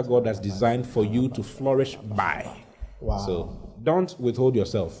language that God has designed for you to flourish by. So don't withhold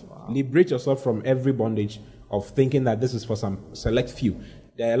yourself. Liberate yourself from every bondage of thinking that this is for some select few.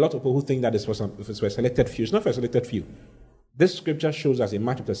 There are a lot of people who think that it's for a selected few. It's not for a selected few. This scripture shows us in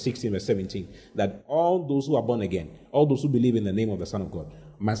Mark chapter 16, verse 17, that all those who are born again, all those who believe in the name of the Son of God,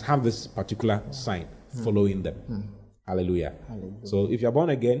 must have this particular sign following them. Hallelujah. So if you're born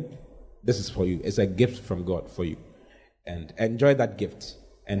again, this is for you. It's a gift from God for you. And enjoy that gift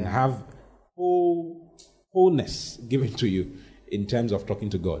and have wholeness given to you in terms of talking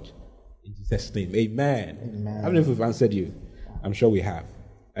to God. In Jesus' name, amen. I don't know if we've answered you. I'm sure we have.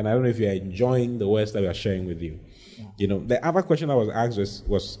 And I don't know if you're enjoying the words that we are sharing with you. The other question I was asked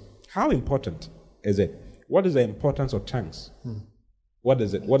was how important is it? What is the importance of tongues? What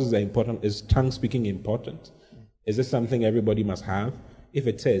is it? What is the importance? Is tongue speaking important? Is this something everybody must have? If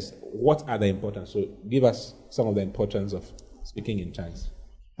it is, what are the importance? So give us some of the importance of speaking in tongues.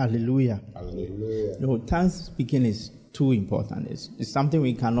 Hallelujah. No, tongues speaking is too important. It's something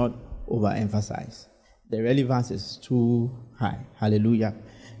we cannot overemphasize. The relevance is too high. Hallelujah.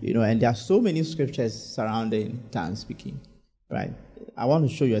 And there are so many scriptures surrounding tongue speaking. Right? I want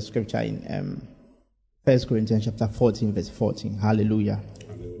to show you a scripture in 1 Corinthians chapter 14, verse 14. Hallelujah.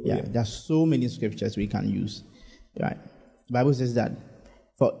 Yeah, there are so many scriptures we can use. Right? The Bible says that,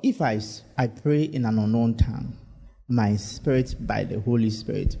 for if I pray in an unknown tongue, my spirit by the Holy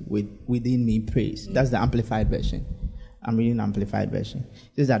Spirit within me prays. That's the Amplified Version. I'm reading the Amplified Version.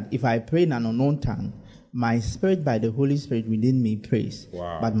 It says that if I pray in an unknown tongue, my spirit by the Holy Spirit within me prays.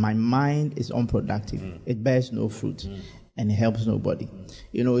 But my mind is unproductive. It bears no fruit. and it helps nobody.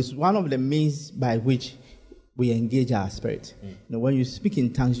 It's one of the means by which we engage our spirit. When you speak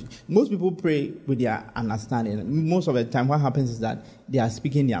in tongues, most people pray with their understanding. Most of the time, what happens is that they are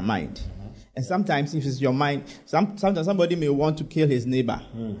speaking their mind. And sometimes, if it's your mind, sometimes somebody may want to kill his neighbor.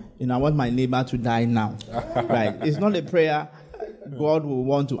 I want my neighbor to die now. Right? It's not a prayer God will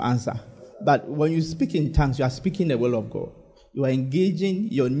want to answer. But when you speak in tongues, you are speaking the will of God. You are engaging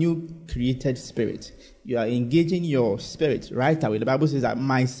your new created spirit. You are engaging your spirit right away. The Bible says that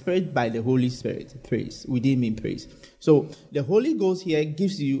my spirit by the Holy Spirit prays. Within me prays. So the Holy Ghost here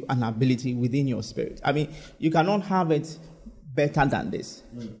gives you an ability within your spirit. I mean, you cannot have it better than this.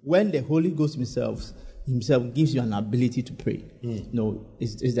 When the Holy Ghost himself gives you an ability to pray.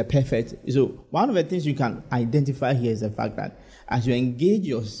 It's the perfect. So one of the things you can identify here is the fact that as you engage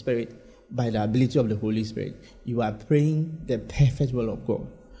your spirit by the ability of the Holy Spirit, you are praying the perfect will of God.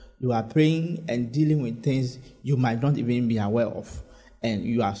 You are praying and dealing with things you might not even be aware of. And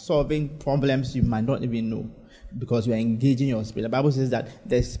you are solving problems you might not even know because you are engaging your spirit. The Bible says that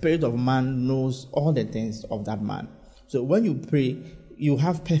the spirit of man knows all the things of that man. So when you pray, you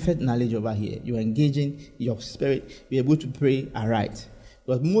have perfect knowledge over here. You are engaging your spirit, be able to pray aright.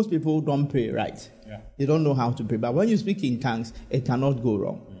 Because most people don't pray right. They don't know how to pray. But when you speak in tongues, it cannot go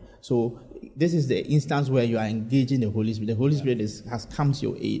wrong. So this is the instance where you are engaging the Holy Spirit. The Holy Spirit has come to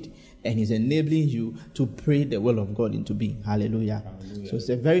your aid and is enabling you to pray the will of God into being. Hallelujah. So it's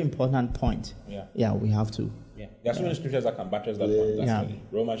a very important point. We have to. There are so many scriptures that can buttress that point. Actually.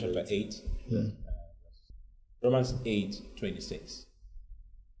 Romans chapter 8. Romans 8:26.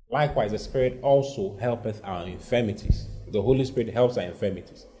 Likewise, the Spirit also helpeth our infirmities. The Holy Spirit helps our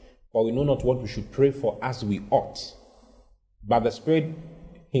infirmities. For we know not what we should pray for as we ought. But the Spirit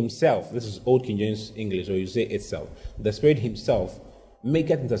himself, this is Old King James English, or you say itself, the Spirit himself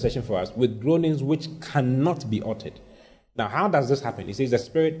maketh intercession for us with groanings which cannot be uttered. Now, how does this happen? He says the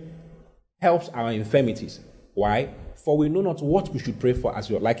Spirit helps our infirmities. Why? For we know not what we should pray for as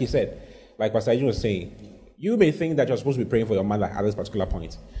we ought. Like he said, like Pastor Ajin was saying, you may think that you're supposed to be praying for your mother at this particular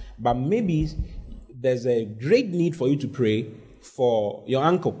point, but maybe there's a great need for you to pray for your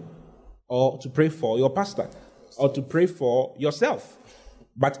uncle, or to pray for your pastor, or to pray for yourself.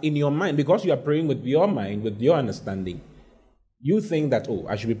 But in your mind, because you are praying with your mind, with your understanding, you think that,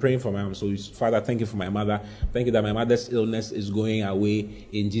 I should be praying for my mom. So, Father, thank you for my mother. Thank you that my mother's illness is going away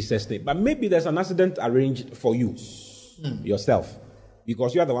in Jesus' name. But maybe there's an accident arranged for you, yourself,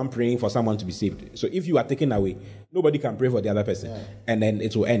 because you are the one praying for someone to be saved. So if you are taken away, nobody can pray for the other person, and then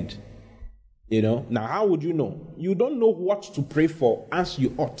it will end. Now, how would you know? You don't know what to pray for as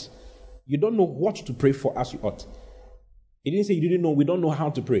you ought. You don't know what to pray for as you ought. He didn't say you didn't know. We don't know how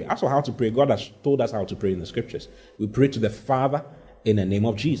to pray. As for how to pray, God has told us how to pray in the scriptures. We pray to the Father in the name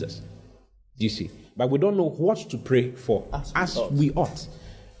of Jesus. Do you see? But we don't know what to pray for as we ought.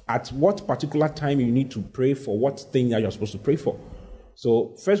 At what particular time you need to pray for what thing that you're supposed to pray for.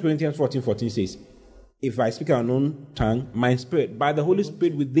 So 1 Corinthians 14:14 says, if I speak an unknown tongue, my spirit, by the Holy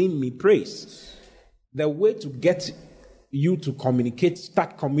Spirit within me, prays. The way to get you to communicate,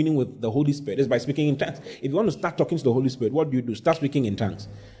 start communing with the Holy Spirit is by speaking in tongues. If you want to start talking to the Holy Spirit, what do? Start speaking in tongues.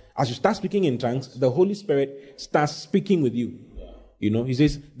 As you start speaking in tongues, the Holy Spirit starts speaking with you. He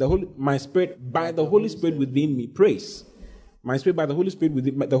says, my spirit, by the Holy Spirit within me, prays. My spirit, by the Holy Spirit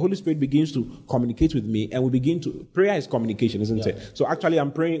within me, the Holy Spirit begins to communicate with me, and we begin to, prayer is communication, isn't it? So actually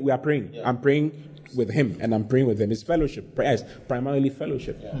I'm praying, we are praying. I'm praying with him, and I'm praying with him. It's fellowship. Prayer is primarily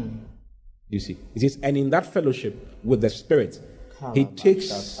fellowship. You see, it says, and in that fellowship with the Spirit, he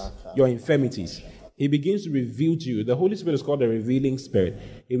takes your infirmities. He begins to reveal to you. The Holy Spirit is called the revealing Spirit.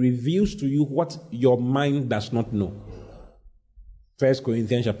 He reveals to you what your mind does not know. 1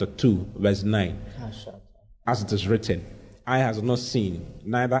 Corinthians chapter 2, verse 9. As it is written, eye has not seen,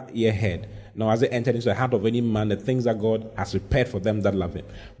 neither ear heard, nor has it entered into the heart of any man the things that God has prepared for them that love him.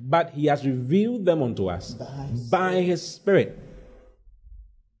 But he has revealed them unto us by his Spirit.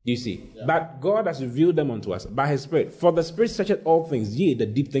 You see, but God has revealed them unto us by his Spirit. For the Spirit searcheth all things, yea, the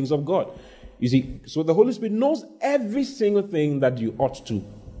deep things of God. You see, so the Holy Spirit knows every single thing that you ought to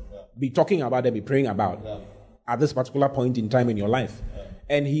be talking about and be praying about at this particular point in time in your life.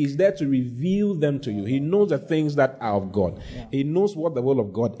 And he is there to reveal them to you. He knows the things that are of God. He knows what the will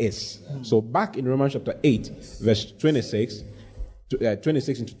of God is. So back in Romans chapter 8, verse 26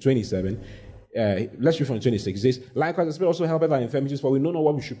 into 27, let's read from 26. It says, likewise the Spirit also helpeth our infirmities, for we know not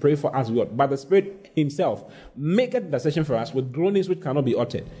what we should pray for as we ought. But the Spirit himself maketh intercession for us with groanings which cannot be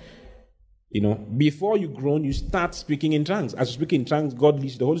uttered. Before you groan, you start speaking in tongues. As you speak in tongues,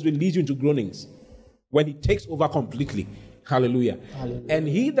 the Holy Spirit leads you into groanings. When he takes over completely, Hallelujah. And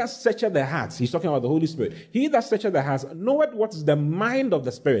he that searcheth the hearts, he's talking about the Holy Spirit. He that searcheth the hearts knoweth what is the mind of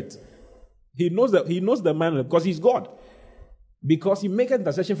the Spirit. He knows the mind of, because he's God. Because he maketh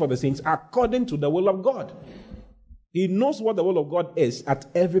intercession for the saints according to the will of God. He knows what the will of God is at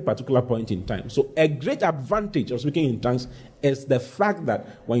every particular point in time. So a great advantage of speaking in tongues is the fact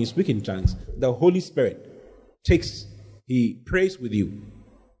that when you speak in tongues, the Holy Spirit he prays with you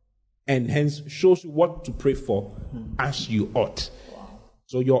and hence shows you what to pray for as you ought.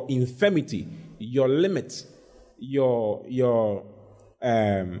 So your infirmity, your limits, your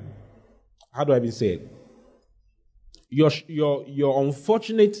how do I even say it? Your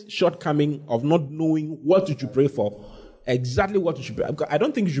unfortunate shortcoming of not knowing what you should pray for, exactly what you should pray. I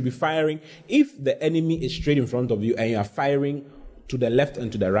don't think you should be firing if the enemy is straight in front of you and you are firing to the left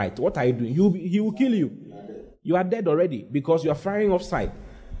and to the right. What are you doing? He will kill you. You are dead already because you are firing offside.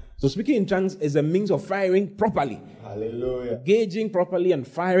 So speaking in tongues is a means of firing properly. Hallelujah. Gauging properly and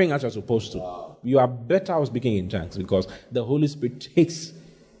firing as you're supposed to. Wow. You are better off speaking in tongues because the Holy Spirit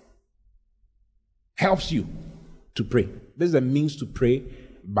helps you to pray. This is a means to pray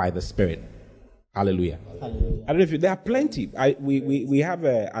by the Spirit. Hallelujah. Hallelujah. I don't know if there are plenty. We have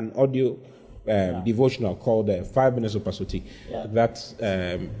an audio devotional called 5 Minutes of Pastor T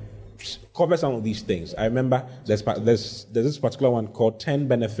that covers some of these things. I remember there's this particular one called 10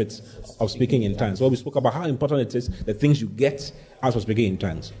 Benefits of Speaking in Tongues, where we spoke about how important it is, the things you get out of speaking in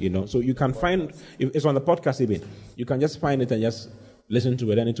tongues. So you can find, if it's on the podcast even, you can just find it and just listen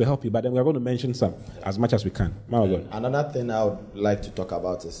to it and it will help you. But then we're going to mention some as much as we can. Another thing I would like to talk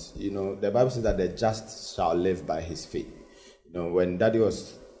about is, the Bible says that the just shall live by his faith. When Daddy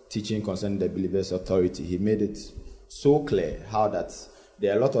was teaching concerning the believer's authority, he made it so clear how that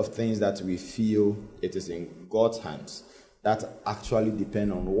there are a lot of things that we feel it is in God's hands that actually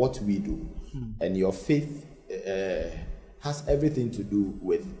depend on what we do. And your faith has everything to do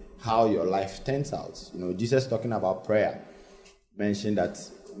with how your life turns out. Jesus talking about prayer mentioned that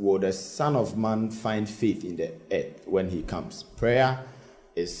will the Son of Man find faith in the earth when he comes? Prayer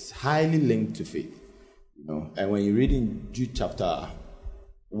is highly linked to faith. And when you read in Jude chapter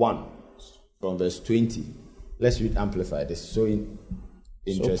 1 from verse 20, let's read Amplified. It's so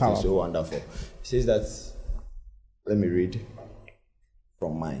interesting, so wonderful. It says that, let me read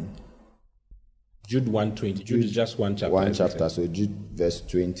from mine. Jude 1:20. Jude is just one chapter. One chapter, so Jude verse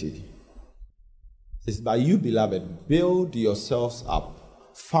 20. It says, "But you, beloved, build yourselves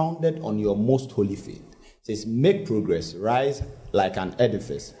up, founded on your most holy faith." It says, "Make progress, rise like an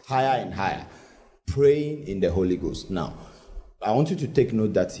edifice, higher and higher, praying in the Holy Ghost." Now, I want you to take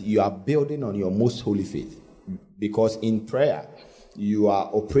note that you are building on your most holy faith, because in prayer, you are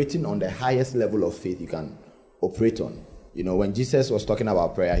operating on the highest level of faith you can operate on. When Jesus was talking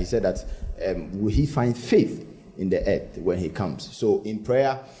about prayer, he said that will he find faith in the earth when he comes? So in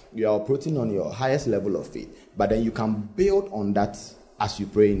prayer, you are operating on your highest level of faith, but then you can build on that as you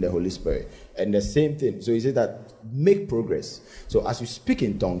pray in the Holy Spirit. And the same thing. So he said that make progress. So as you speak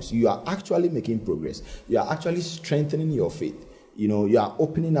in tongues, you are actually making progress. You are actually strengthening your faith. You are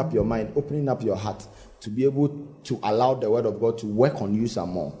opening up your mind, opening up your heart to be able to allow the word of God to work on you some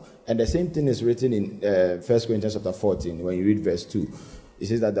more. And the same thing is written in 1 Corinthians chapter 14, when you read verse 2. It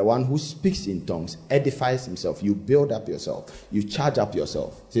says that the one who speaks in tongues edifies himself. You build up yourself. You charge up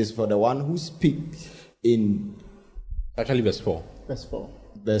yourself. It says for the one who speaks in... Actually, verse 4. Verse 4.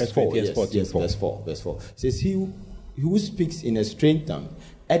 Verse 4, yes, verse 4. Verse 4. It says he who speaks in a strange tongue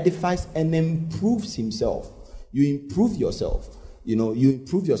edifies and improves himself. You improve yourself. You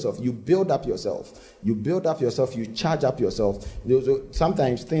improve yourself, you build up yourself, you charge up yourself. So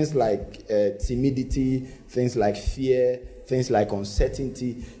sometimes things like timidity, things like fear, things like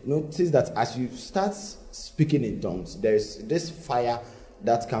uncertainty, notice that as you start speaking in tongues, there's this fire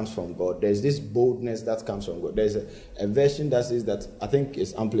that comes from God, there's this boldness that comes from God. There's a version that says that, I think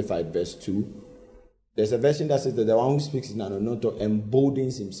it's Amplified verse 2. There's a version that says that the one who speaks in an unknown tongue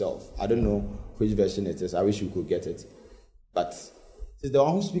emboldens himself. I don't know which version it is, I wish you could get it. But it's the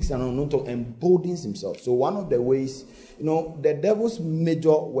one who speaks an unknown tongue emboldens himself. So one of the ways, the devil's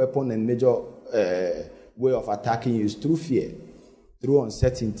major weapon and major way of attacking you is through fear, through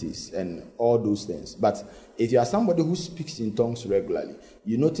uncertainties and all those things. But if you are somebody who speaks in tongues regularly,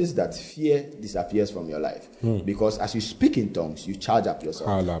 you notice that fear disappears from your life. Because as you speak in tongues, you charge up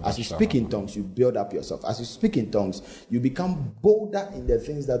yourself. As you speak in tongues, you build up yourself. As you speak in tongues, you become bolder in the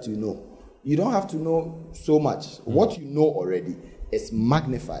things that you know. You don't have to know so much. What you know already is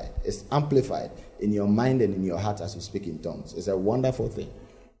magnified, is amplified in your mind and in your heart as you speak in tongues. It's a wonderful thing.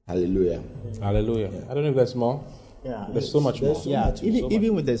 Hallelujah. Hallelujah. I don't know if there's more. Yeah. There's so much more.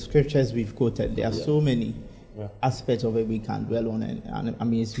 Even with the scriptures we've quoted, there are so many. aspects of it we can dwell on, and I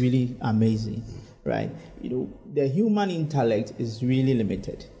mean, it's really amazing, right? The human intellect is really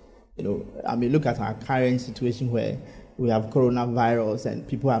limited. I mean, look at our current situation where we have coronavirus and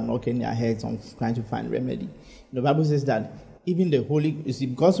people are knocking their heads on trying to find remedy. The Bible says that even the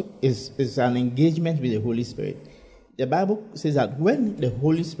because it's an engagement with the Holy Spirit. The Bible says that when the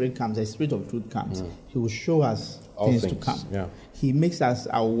Holy Spirit comes, the Spirit of truth comes, He will show us things to come. Yeah. He makes us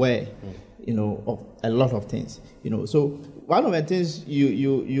aware, of a lot of things. So one of the things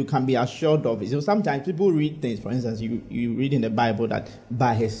you can be assured of is, sometimes people read things. For instance, you read in the Bible that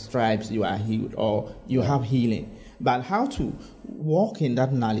by His stripes you are healed, or you have healing. But how to walk in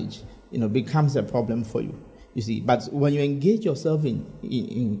that knowledge, becomes a problem for you. You see, but when you engage yourself in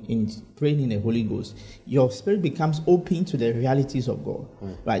praying in the Holy Ghost, your spirit becomes open to the realities of God.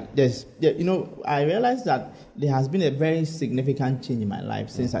 Right? I realized that there has been a very significant change in my life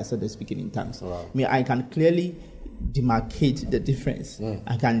since I started speaking in tongues. Wow. I mean, I can clearly demarcate the difference.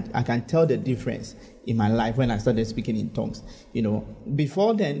 I can tell the difference in my life when I started speaking in tongues.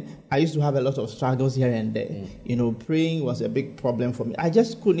 Before then, I used to have a lot of struggles here and there. Praying was a big problem for me. I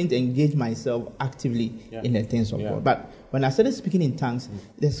just couldn't engage myself actively in the things of God. But when I started speaking in tongues,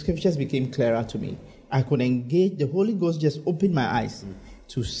 the scriptures became clearer to me. I could engage. The Holy Ghost just opened my eyes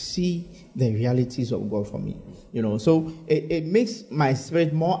to see the realities of God for me. So it makes my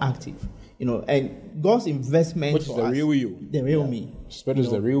spirit more active. And God's investment, which is the real you, the real me. Spirit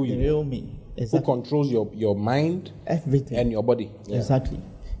is the real you, the real me. Exactly. Who controls your mind, everything, and your body. Exactly.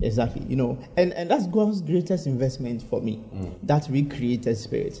 And that's God's greatest investment for me. That recreated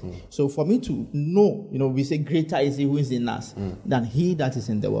spirit. So for me to know, we say greater is He who is in us than he that is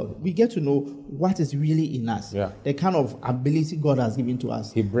in the world. We get to know what is really in us. The kind of ability God has given to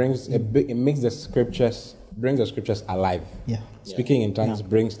us. He brings it makes the scriptures. Brings the scriptures alive. Speaking in tongues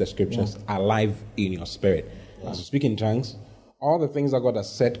brings the scriptures alive in your spirit. As you speak in tongues, all the things that God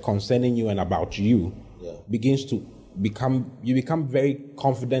has said concerning you and about you begins to you become very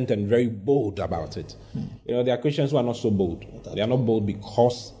confident and very bold about it. There are Christians who are not so bold. They are not bold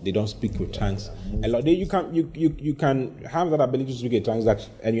because they don't speak with tongues. You can have that ability to speak in tongues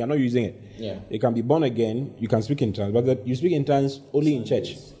and you are not using it. You can be born again, you can speak in tongues, but you speak in tongues only in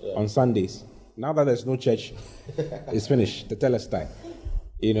church on Sundays. Now that there's no church, it's finished. The telestai.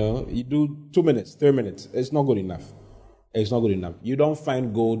 You do 2 minutes, 3 minutes. It's not good enough. It's not good enough. You don't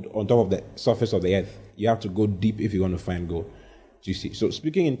find gold on top of the surface of the earth. You have to go deep if you want to find gold. Do you see? So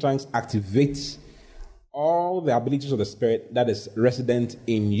speaking in tongues activates all the abilities of the Spirit that is resident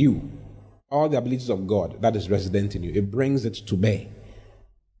in you. All the abilities of God that is resident in you. It brings it to bear.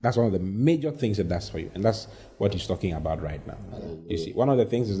 That's one of the major things it does for you. And that's what he's talking about right now. You see, one of the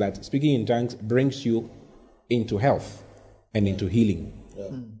things is that speaking in tongues brings you into health and into healing.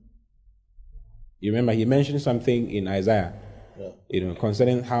 You remember he mentioned something in Isaiah,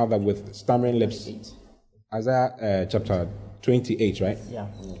 concerning how that with stammering lips. Isaiah chapter 28, right?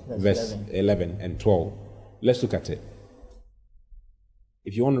 Verse 11 and 12. Let's look at it.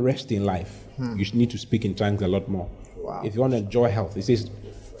 If you want to rest in life, you need to speak in tongues a lot more. Wow. If you want to enjoy health, it says,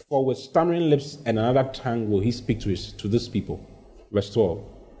 for with stammering lips and another tongue will he speak to this people. Verse 12.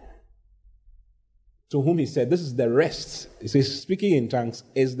 To whom he said, this is the rest. It says, speaking in tongues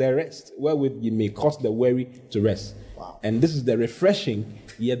is the rest, wherewith you may cause the weary to rest. Wow. And this is the refreshing,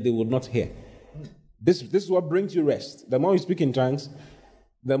 yet they would not hear. This is what brings you rest. The more you speak in tongues,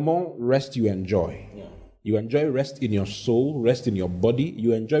 the more rest you enjoy. You enjoy rest in your soul, rest in your body.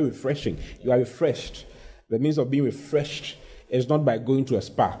 You enjoy refreshing. You are refreshed. The means of being refreshed is not by going to a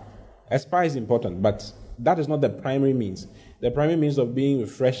spa. A spa is important, but that is not the primary means. The primary means of being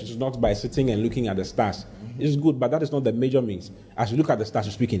refreshed is not by sitting and looking at the stars. It's good, but that is not the major means. As you look at the stars,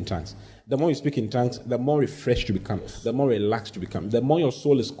 you speak in tongues. The more you speak in tongues, the more refreshed you become, the more relaxed you become, the more your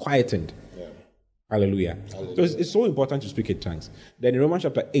soul is quietened. Hallelujah. So it's so important to speak in tongues. Then in Romans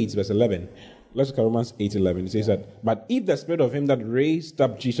chapter 8, verse 11, let's look at Romans 8:11. It says that, but if the spirit of him that raised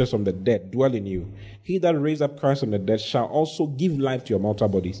up Jesus from the dead dwell in you, he that raised up Christ from the dead shall also give life to your mortal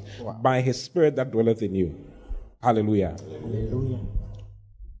bodies by his spirit that dwelleth in you. Hallelujah. Hallelujah.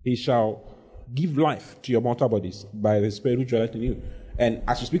 He shall give life to your mortal bodies by the spirit which dwelleth in you. And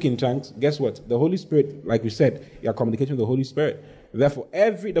as you speak in tongues, guess what? The Holy Spirit, like we said, you are communicating with the Holy Spirit. Therefore,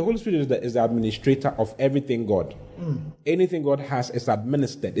 the Holy Spirit is the administrator of everything God. Anything God has is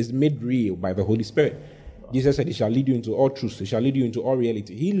administered, is made real by the Holy Spirit. Jesus said, he shall lead you into all truth. He shall lead you into all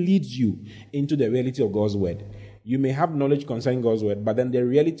reality. He leads you into the reality of God's word. You may have knowledge concerning God's word, but then the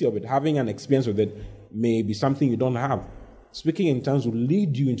reality of it, having an experience with it, may be something you don't have. Speaking in tongues will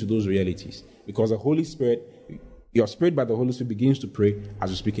lead you into those realities because the Holy Spirit, your spirit by the Holy Spirit begins to pray as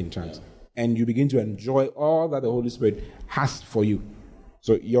you speak in tongues. and you begin to enjoy all that the Holy Spirit has for you.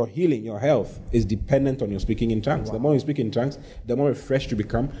 So your healing, your health is dependent on your speaking in tongues. Wow. The more you speak in tongues, the more refreshed you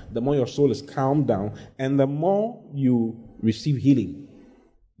become, the more your soul is calmed down, and the more you receive healing.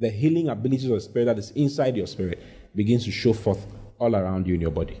 The healing abilities of the Spirit that is inside your spirit begins to show forth all around you in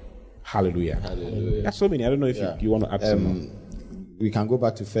your body. Hallelujah. Hallelujah. That's so many. I don't know if you want to add some more. We can go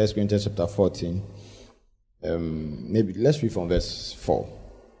back to 1 Corinthians chapter 14. Maybe let's read from verse 4.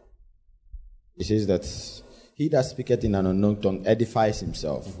 It says that he that speaketh in an unknown tongue edifies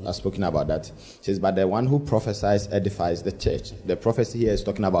himself. I've spoken about that. It says, but the one who prophesies edifies the church. The prophecy here is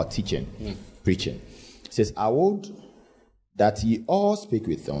talking about teaching, preaching. It says, I would that ye all speak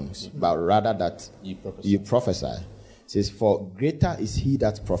with tongues, but rather that ye prophesy. It says, for greater is he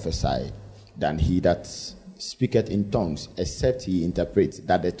that prophesied than he that speaketh in tongues, except he interprets,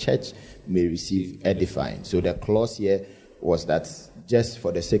 that the church may receive edifying. So the clause here was that just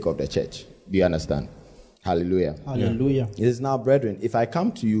for the sake of the church. Do you understand? Hallelujah. Hallelujah. It is now, brethren, if I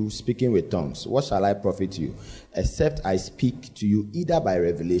come to you speaking with tongues, what shall I profit you? Except I speak to you either by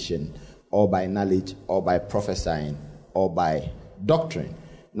revelation, or by knowledge, or by prophesying, or by doctrine.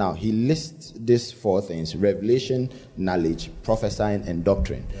 Now, he lists these four things: revelation, knowledge, prophesying, and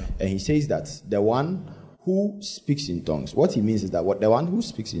doctrine. Yeah. And he says that the one who speaks in tongues, what he means is that the one who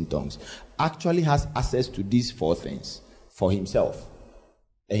speaks in tongues actually has access to these four things for himself.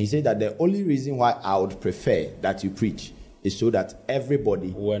 And he said that the only reason why I would prefer that you preach is so that everybody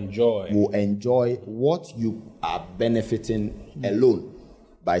will enjoy what you are benefiting alone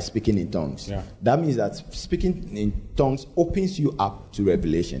by speaking in tongues. Yeah. That means that speaking in tongues opens you up to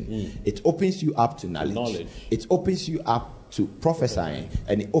revelation. It opens you up to knowledge. It opens you up to prophesying,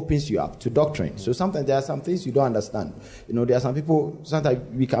 and it opens you up to doctrine. So sometimes there are some things you don't understand. You know, there are some people, sometimes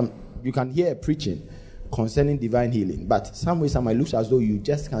you can hear preaching concerning divine healing, but some way, it looks as though you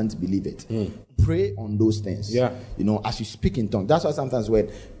just can't believe it. Pray on those things. Yeah. You know, as you speak in tongues. That's why sometimes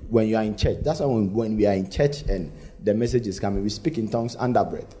when you are in church, that's why when we are in church and the message is coming, we speak in tongues under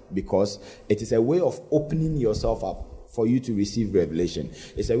breath, because it is a way of opening yourself up for you to receive revelation.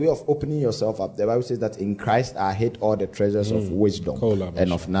 It's a way of opening yourself up. The Bible says that in Christ I hid all the treasures of wisdom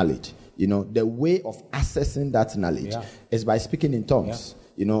and of knowledge. You know, the way of accessing that knowledge is by speaking in tongues. Yeah.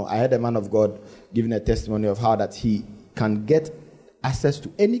 You know, I heard a man of God giving a testimony of how that he can get access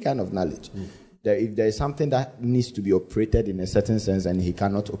to any kind of knowledge. If there is something that needs to be operated in a certain sense and he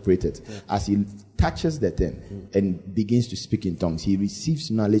cannot operate it, as he touches the thing and begins to speak in tongues, he receives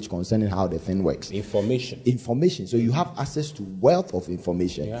knowledge concerning how the thing works. Information. So you have access to wealth of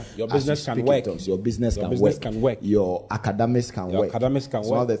information. Yeah. Your business can work. Your business can work. Your academics can work.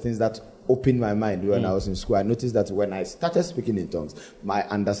 Some of the things that opened my mind when I was in school, I noticed that when I started speaking in tongues, my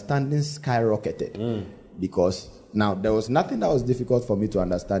understanding skyrocketed. Because now there was nothing that was difficult for me to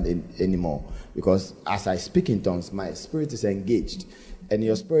understand anymore, because as I speak in tongues, my spirit is engaged. And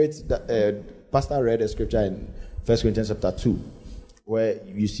your spirit, Pastor read a scripture in 1 Corinthians chapter 2, where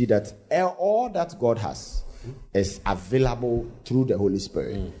you see that all that God has is available through the Holy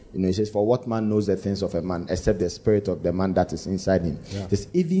Spirit. You know, he says, for what man knows the things of a man except the spirit of the man that is inside him? Yeah. It says,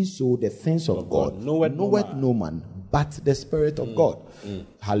 even so the things of God knoweth no man but the Spirit of God.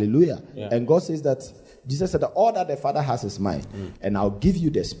 Hallelujah. Yeah. And God says that, Jesus said that all that the Father has is mine, and I'll give you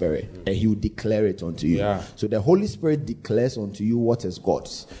the Spirit, and he will declare it unto you. Yeah. So the Holy Spirit declares unto you what is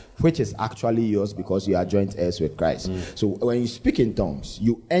God's, which is actually yours because you are joint heirs with Christ. So when you speak in tongues,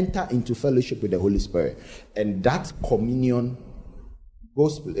 you enter into fellowship with the Holy Spirit, and that communion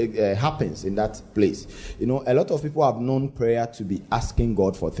happens in that place. You know, a lot of people have known prayer to be asking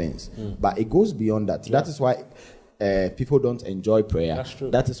God for things, but it goes beyond that. Yeah. That is why people don't enjoy prayer. That's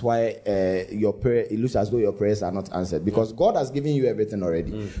true. That is why your prayer, it looks as though your prayers are not answered, because God has given you everything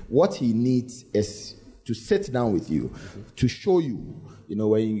already. What he needs is to sit down with you, to show you. You know,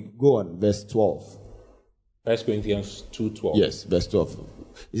 when you go on verse 12. 1 Corinthians 2:12. Yes, verse 12.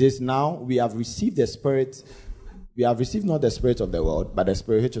 It says, now we have received the Spirit. We have received not the spirit of the world, but the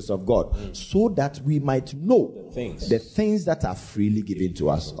Spirit which is of God, so that we might know the things that are freely given to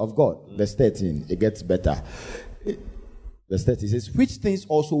us of God. Verse 13, it gets better. Verse 30 says, which things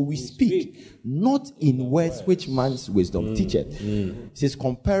also we speak, not in words which man's wisdom teacheth. It says,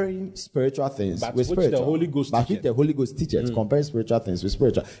 comparing spiritual things with spiritual. The Holy Ghost but which the Holy Ghost teacheth. Comparing spiritual things with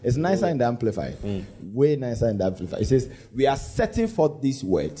spiritual. It's nicer in the Amplified. Way nicer in the Amplified. It says, we are setting forth these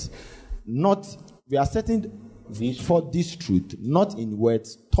words, we are setting for this truth, not in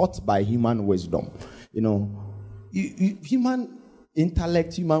words taught by human wisdom. You know, human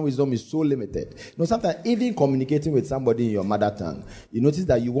intellect, human wisdom is so limited. You know, sometimes even communicating with somebody in your mother tongue, you notice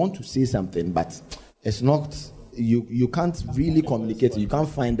that you want to say something, but it's not you can't really communicate. You can't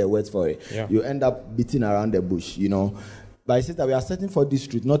find the words for it. Yeah. You end up beating around the bush, But it says that we are searching for this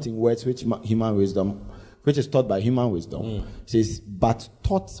truth, not in words which human wisdom, which is taught by human wisdom. It says, but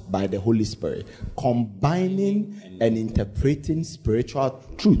taught by the Holy Spirit, combining and interpreting spiritual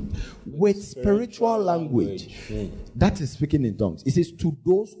truth with spiritual language. That is speaking in tongues. It says, to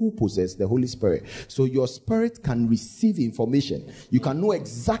those who possess the Holy Spirit. So your spirit can receive information. You can know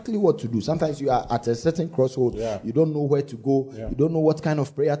exactly what to do. Sometimes you are at a certain crossroad. You don't know where to go. You don't know what kind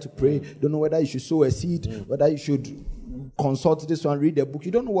of prayer to pray. You don't know whether you should sow a seed, whether you should consult this one, read a book.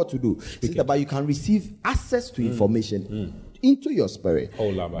 You don't know what to do. But you can receive access to information into your spirit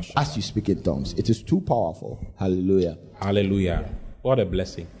as you speak in tongues. It is too powerful. Hallelujah. Hallelujah. What a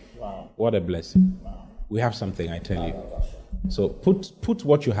blessing. Wow. What a blessing. Wow. We have something, I tell you. So put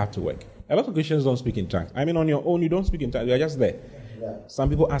what you have to work. A lot of Christians don't speak in tongues. I mean, on your own, you don't speak in tongues. You are just there. Some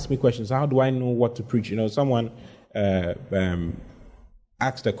people ask me questions. How do I know what to preach? Someone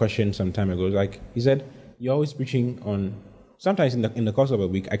asked a question some time ago. He said, you're always preaching on, sometimes in the course of a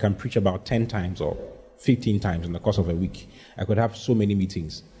week, I can preach about 10 times or 15 times in the course of a week. I could have so many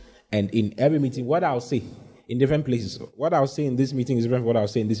meetings. And in every meeting, what I'll say in different places, what I'll say in this meeting is different from what I'll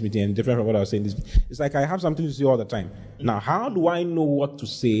say in this meeting and different from what I'll say in this. It's like I have something to say all the time. Now, how do I know what to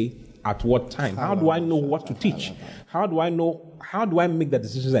say at what time? How do I know what to teach? How do I make the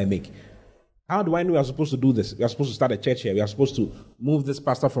decisions I make? How do I know we are supposed to do this? We are supposed to start a church here. We are supposed to move this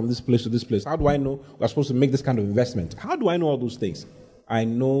pastor from this place to this place. How do I know we are supposed to make this kind of investment? How do I know all those things? I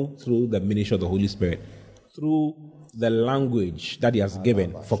know through the ministry of the Holy Spirit, through the language that He has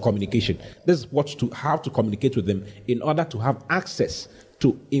given for communication. This is how to communicate with Him in order to have access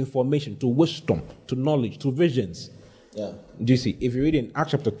to information, to wisdom, to knowledge, to visions. Do you see? If you read in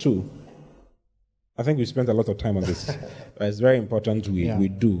Acts chapter 2, I think we spent a lot of time on this. But it's very important we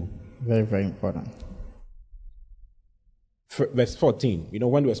do. Very, very important. Verse 14,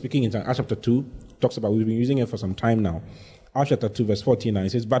 when we were speaking in Acts chapter 2, talks about, we've been using it for some time now. Acts chapter 2, verse 14, and it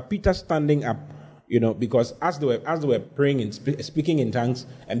says, but Peter standing up, because as they were praying and speaking in tongues,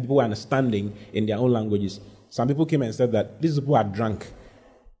 and people were understanding in their own languages, some people came and said that these people are drunk.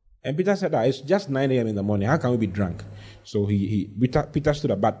 And Peter said that it's just 9 a.m. in the morning. How can we be drunk? So Peter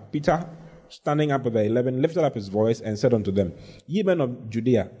stood up. But Peter, standing up with the 11, lifted up his voice and said unto them, ye men of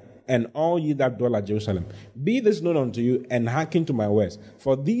Judea, and all ye that dwell at Jerusalem, be this known unto you, and hearken to my words.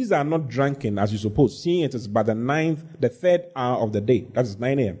 For these are not drunken, as you suppose, seeing it is but the third hour of the day. That is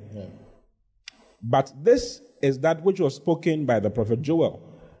 9 a.m. But this is that which was spoken by the prophet Joel.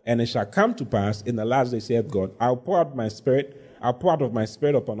 And it shall come to pass in the last day, saith God, I'll pour out of my spirit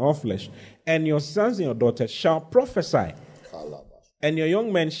upon all flesh, and your sons and your daughters shall prophesy, and your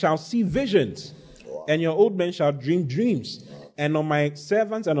young men shall see visions, and your old men shall dream dreams. And on my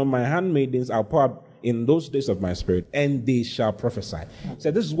servants and on my handmaidens I'll pour out in those days of my spirit, and they shall prophesy.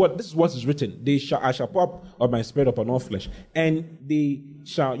 So this is what is written. I shall pour out of my spirit upon all flesh, and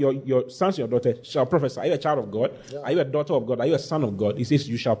your sons and your daughters shall prophesy. Are you a child of God? Yeah. Are you a daughter of God? Are you a son of God? He says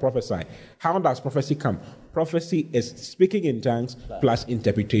you shall prophesy. How does prophecy come? Prophecy is speaking in tongues plus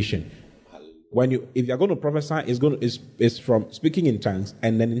interpretation. If you're going to prophesy, it's from speaking in tongues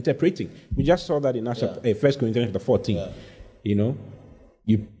and then interpreting. We just saw that in 1 Corinthians chapter 14.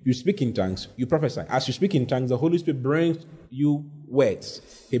 You speak in tongues, you prophesy. As you speak in tongues, the Holy Spirit brings you words.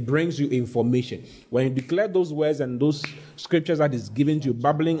 He brings you information. When you declare those words and those scriptures that is given to you,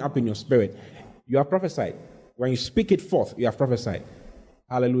 bubbling up in your spirit, you have prophesied. When you speak it forth, you have prophesied.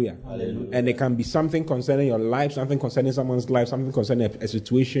 Hallelujah. Hallelujah. And it can be something concerning your life, something concerning someone's life, something concerning a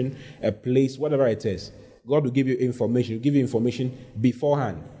situation, a place, whatever it is. God will give you information. He'll give you information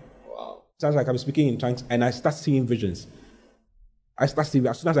beforehand. Wow. Sounds like I'm speaking in tongues and I start seeing visions. As soon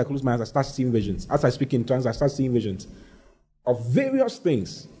as I close my eyes, I start seeing visions. As I speak in tongues, I start seeing visions of various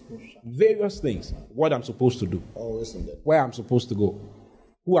things. What I'm supposed to do. Where I'm supposed to go.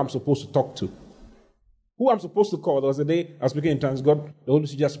 Who I'm supposed to talk to. Who I'm supposed to call. There was a day I was speaking in tongues. God, the Holy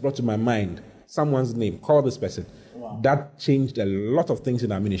Spirit just brought to my mind someone's name. Call this person. Wow. That changed a lot of things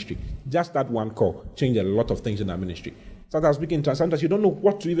in our ministry. Just that one call changed a lot of things in our ministry. Sometimes I was speaking in tongues. Sometimes you don't know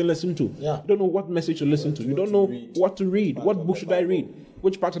what to even listen to. Yeah. You don't know what message to listen to. You don't know what to read. What book should I read?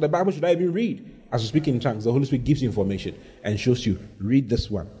 Which part of the Bible should I even read? As you speak in tongues, the Holy Spirit gives you information and shows you, read this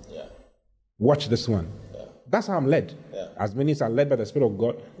one. Yeah. Watch this one. Yeah. That's how I'm led. Yeah. As many as are led by the Spirit of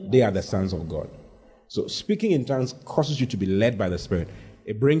God, they are the sons of God. So speaking in tongues causes you to be led by the Spirit.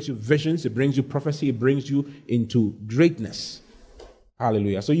 It brings you visions, it brings you prophecy, it brings you into greatness.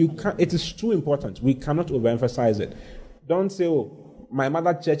 Hallelujah. So it is too important. We cannot overemphasize it. Don't say, oh, my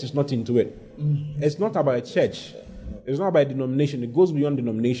mother church is not into it. Mm-hmm. It's not about a church. It's not about a denomination. It goes beyond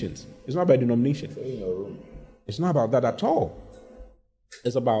denominations. It's not about a denomination. It's not about that at all.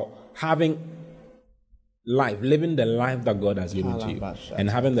 It's about having life, living the life that God has given to you, and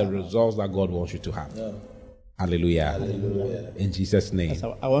having the results that God wants you to have. Yeah. Hallelujah. Hallelujah. In Jesus' name.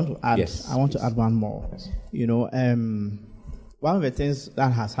 So I want to add. Yes, I want to add one more. Yes. You know, one of the things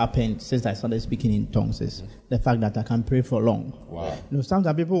that has happened since I started speaking in tongues is the fact that I can pray for long. Wow. You know,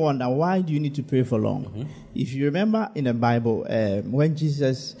 sometimes people wonder, why do you need to pray for long? Mm-hmm. If you remember in the Bible, when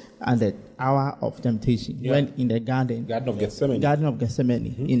Jesus at the hour of temptation went in the Garden of Gethsemane,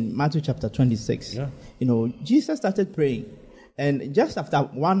 mm-hmm. in Matthew chapter 26, you know, Jesus started praying, and just after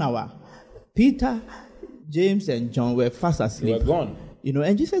 1 hour, Peter, James, and John were fast asleep. They were gone. You know,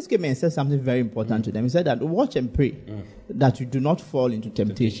 and Jesus came and said something very important to them. He said that watch and pray that you do not fall into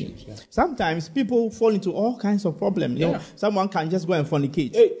temptation. Sometimes people fall into all kinds of problems. You know, someone can just go and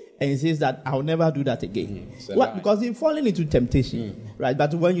fornicate and he says that I'll never do that again. What? Because he's falling into temptation, right?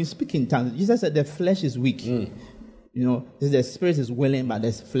 But when you speak in tongues, Jesus said the flesh is weak. You know, the spirit is willing, but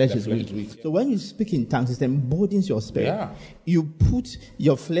the flesh is weak. So when you speak in tongues, it emboldens your spirit. Yeah. You put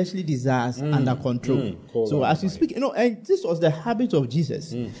your fleshly desires under control. So as you speak, you know, and this was the habit of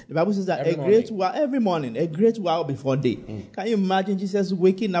Jesus. The Bible says that every morning, a great while before day. Can you imagine Jesus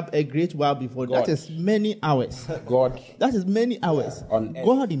waking up a great while before day? That is many hours. That is many hours. On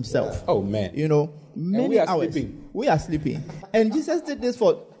God himself. Yeah. Oh, man. You know, many hours. We are sleeping. And Jesus did this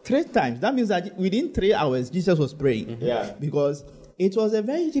for 3 times. That means that within 3 hours, Jesus was praying. Because it was a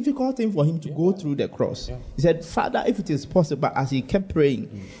very difficult thing for him to go through the cross. He said, Father, if it is possible, as he kept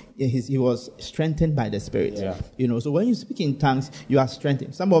praying, he was strengthened by the Spirit. You know, so when you speak in tongues, you are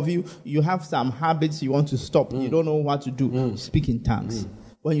strengthened. Some of you have some habits you want to stop. You don't know what to do. Speak in tongues.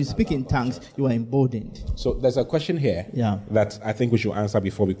 When you speak in tongues, you are emboldened. So there's a question here that I think we should answer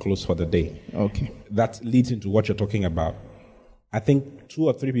before we close for the day. Okay. That leads into what you're talking about. I think 2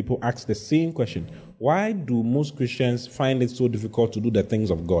 or 3 people ask the same question. Why do most Christians find it so difficult to do the things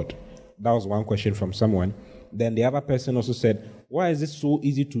of God? That was one question from someone. Then the other person also said, why is it so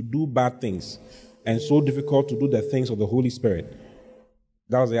easy to do bad things and so difficult to do the things of the Holy Spirit?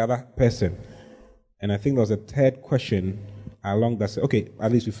 That was the other person. And I think there was a third question along that. Okay,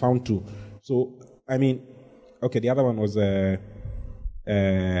 at least we found 2. So, I mean, okay, the other one was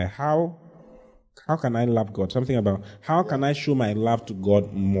how can I love God? Something about how can I show my love to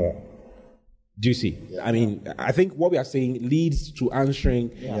God more? Do you see? I mean, I think what we are saying leads to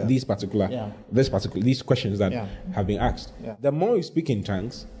answering these questions that have been asked. The more you speak in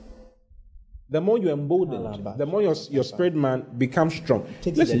tongues, the more you're emboldened, the more your spirit man becomes strong.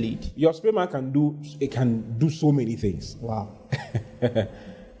 Listen, the lead. Your spirit man can do so many things. Wow.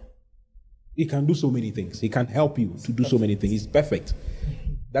 He can do so many things. He can help you to do so many things. He's perfect.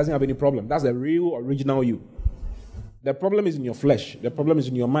 Doesn't have any problem. That's the real, original you. The problem is in your flesh. The problem is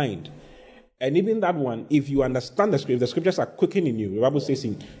in your mind. And even that one, if you understand the scriptures are quickening you. The Bible says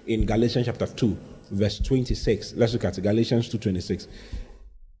in Galatians chapter 2, verse 26. Let's look at it. Galatians 2:26.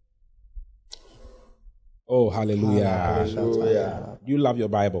 Oh, hallelujah. Hallelujah. Do you love your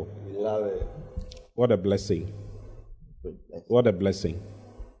Bible? We love it. What a blessing. What a blessing.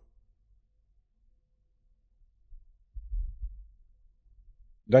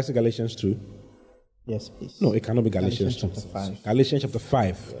 Did I say Galatians 2? Yes, please. No, it cannot be Galatians 2. Chapter 5. Galatians chapter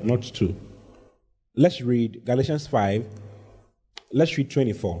 5, not 2. Let's read Galatians 5. Let's read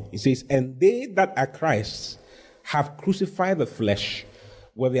 24. It says, and they that are Christ's have crucified the flesh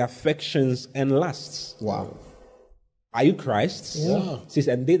with their affections and lusts. Wow. Are you Christ's? Yeah. It says,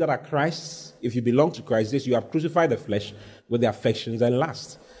 and they that are Christ's, if you belong to Christ, you have crucified the flesh with their affections and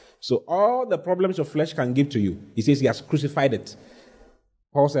lusts. So all the problems your flesh can give to you, he says he has crucified it.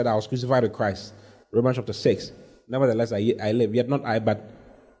 Paul said, I was crucified with Christ. Romans chapter 6. Nevertheless, I live. Yet not I, but...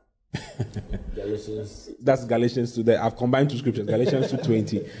 Galatians. That's Galatians 2. I've combined 2 scriptures. Galatians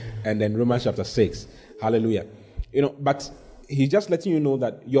 2:20 and then Romans chapter 6. Hallelujah. You know, but he's just letting you know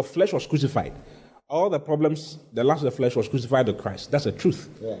that your flesh was crucified. All the problems, the lust of the flesh was crucified with Christ. That's the truth.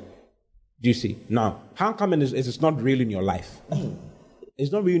 Yeah. Do you see? Now, how come it's not real in your life?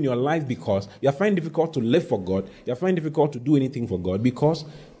 It's not real in your life because you find it difficult to live for God. You find it difficult to do anything for God because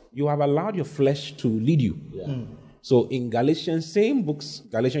you have allowed your flesh to lead you. Yeah. So in Galatians, same books,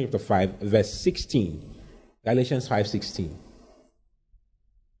 Galatians chapter 5, verse 16. Galatians 5:16.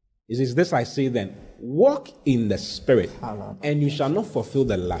 It says, this I say then, walk in the Spirit, and you shall not fulfill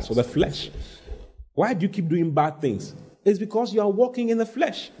the lust of the flesh. Why do you keep doing bad things? It's because you are walking in the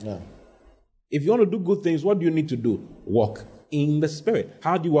flesh. Yeah. If you want to do good things, what do you need to do? Walk in the Spirit.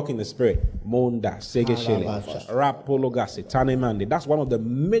 How do you walk in the Spirit? Monda, segeshele, rapologase, tanemande. That's one of the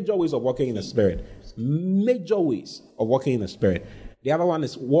major ways of walking in the Spirit. Major ways of walking in the Spirit. The other one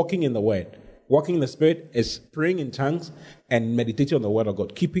is walking in the Word. Walking in the Spirit is praying in tongues and meditating on the Word of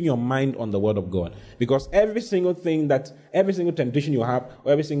God, keeping your mind on the Word of God. Because every single temptation you have,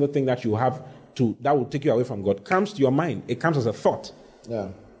 or every single thing that you have that will take you away from God comes to your mind. It comes as a thought. Yeah.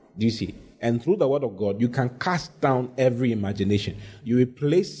 Do you see? And through the Word of God, you can cast down every imagination. You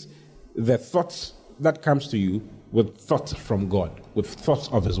replace the thoughts that comes to you with thoughts from God, with thoughts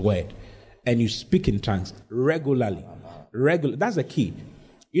of His Word. And you speak in tongues regularly. That's the key.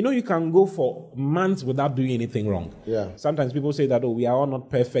 You know, you can go for months without doing anything wrong. Yeah. Sometimes people say that, we are all not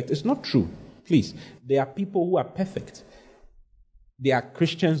perfect. It's not true. Please. There are people who are perfect. There are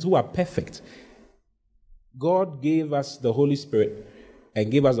Christians who are perfect. God gave us the Holy Spirit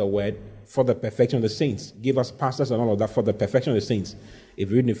and gave us a word for the perfection of the saints. Gave us pastors and all of that for the perfection of the saints.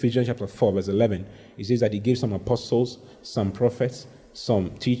 If you read in Ephesians chapter 4, verse 11, it says that He gave some apostles, some prophets, some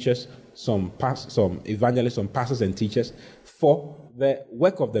teachers, some evangelists, some pastors and teachers for the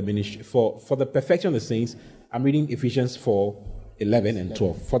work of the ministry, for the perfection of the saints. I'm reading Ephesians 4, 11 and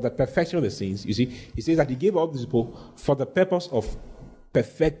 12. For the perfection of the saints, you see, He says that He gave all these people for the purpose of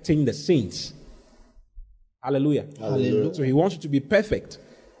perfecting the saints. Hallelujah. Hallelujah. So He wants you to be perfect.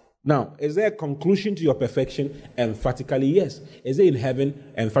 Now, is there a conclusion to your perfection? Emphatically, yes. Is it in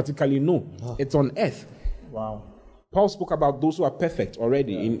heaven? Emphatically, no. It's on earth. Wow. Paul spoke about those who are perfect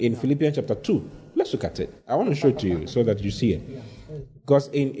already in Philippians chapter 2. Let's look at it. I want to show it to you so that you see it. Because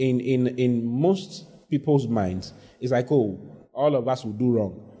in most people's minds, it's like, all of us will do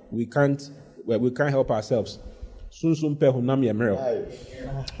wrong. We can't help ourselves. The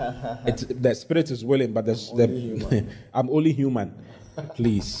spirit is willing, but I'm only human.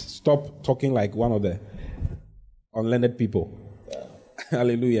 Please stop talking like one of the unlearned people.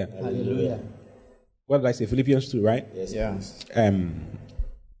 Hallelujah. Hallelujah. What did I say? Philippians 2, right? Yes. Yeah.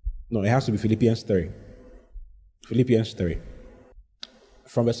 No, it has to be Philippians 3. Philippians 3.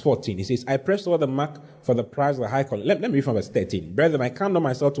 From verse 14, he says, I press toward the mark for the prize of the high calling. Let me read from verse 13. Brethren, I count not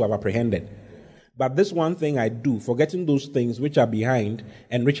myself to have apprehended. But this one thing I do, forgetting those things which are behind,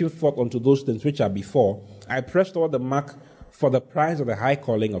 and reaching forth unto those things which are before, I press toward the mark for the prize of the high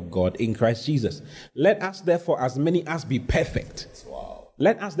calling of God in Christ Jesus. Let us therefore as many as be perfect. Wow.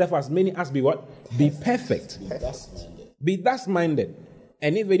 Let us therefore as many as be what? Be perfect. Be thus minded.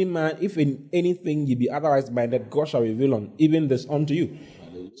 And if in anything ye be otherwise minded, God shall reveal on even this unto you.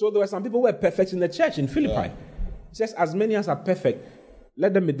 So there were some people who were perfect in the church in Philippi. Yeah. It says, as many as are perfect,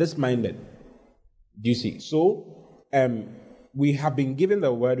 let them be this minded. Do you see? So we have been given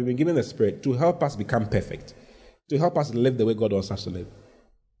the word, we've been given the Spirit to help us become perfect, to help us live the way God wants us to live.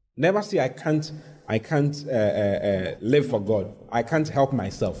 Never say I can't live for God. I can't help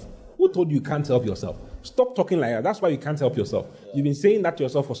myself. Who told you can't help yourself? Stop talking like that. That's why you can't help yourself. Yeah. You've been saying that to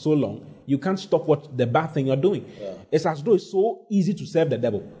yourself for so long, you can't stop the bad thing you're doing. Yeah. It's as though it's so easy to serve the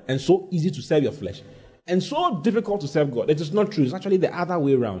devil and so easy to serve your flesh and so difficult to serve God. It is not true. It's actually the other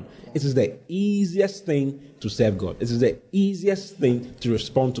way around. It is the easiest thing to serve God. It is the easiest thing to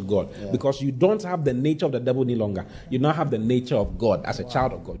respond to God because you don't have the nature of the devil any longer. You now have the nature of God as a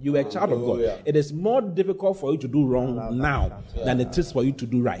child of God. You are a child of God. Yeah. It is more difficult for you to do wrong now than it is for you to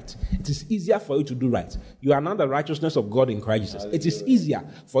do right. It is easier for you to do right. You are now the righteousness of God in Christ Jesus. It is easier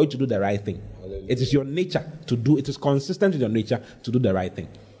for you to do the right thing. It is your nature to do. It is consistent with your nature to do the right thing.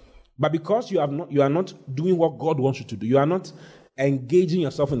 But because you are not doing what God wants you to do, you are not engaging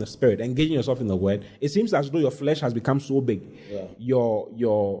yourself in the Spirit, engaging yourself in the Word, it seems as though your flesh has become so big. Yeah.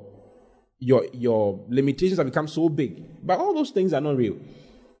 Your limitations have become so big. But all those things are not real.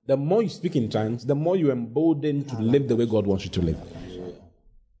 The more you speak in tongues, the more you embolden to live the way God wants you to live.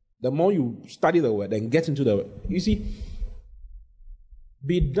 The more you study the Word and get into the Word. You see,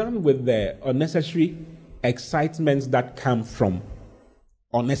 be done with the unnecessary excitements that come from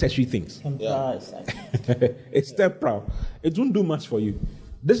unnecessary things. It's temporal. It won't do much for you.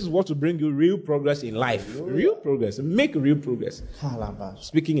 This is what will bring you real progress in life. Real progress. Make real progress.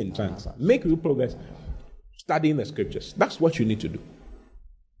 Speaking in tongues. Make real progress. Studying the scriptures. That's what you need to do.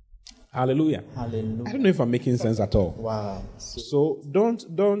 Hallelujah. Hallelujah. I don't know if I'm making sense at all. Wow. So don't.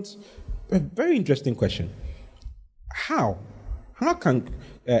 A very interesting question. How can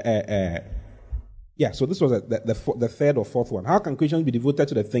so this was the third or fourth one. How can Christians be devoted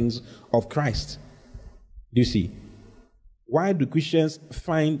to the things of Christ? Do you see? Why do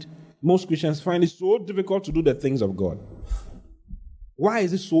most Christians find it so difficult to do the things of God? Why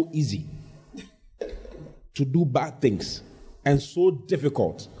is it so easy to do bad things and so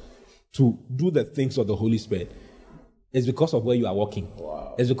difficult to do the things of the Holy Spirit? It's because of where you are walking.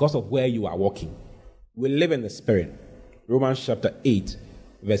 Wow. It's because of where you are walking. We live in the Spirit. Romans chapter 8,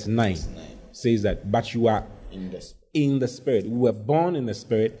 verse 9. Says that, but you are in the Spirit. in the Spirit. We were born in the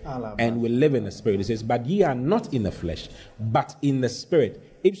Spirit and we live in the Spirit. It says, but ye are not in the flesh, but in the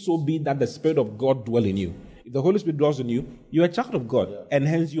Spirit. If so be that the Spirit of God dwell in you. If the Holy Spirit dwells in you, you are a child of God. And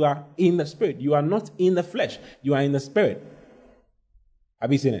hence you are in the Spirit. You are not in the flesh. You are in the Spirit.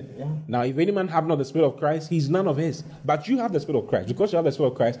 Have you seen it? Yeah. Now, if any man have not the Spirit of Christ, he is none of his. But you have the Spirit of Christ. Because you have the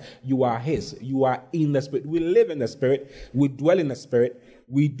Spirit of Christ, you are his. You are in the Spirit. We live in the Spirit. We dwell in the Spirit.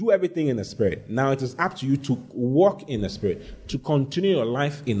 We do everything in the Spirit. Now it is up to you to walk in the Spirit, to continue your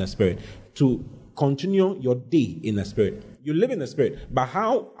life in the Spirit, to continue your day in the Spirit. You live in the Spirit. But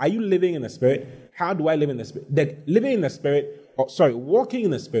how are you living in the Spirit? How do I live in the Spirit? Living in the Spirit, walking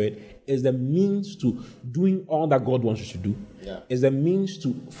in the Spirit is the means to doing all that God wants you to do. Yeah. Is the means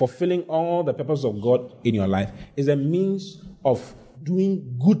to fulfilling all the purpose of God in your life. Is a means of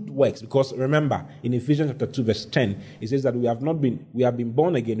doing good works. Because remember, in Ephesians chapter 2, verse 10, it says that we have been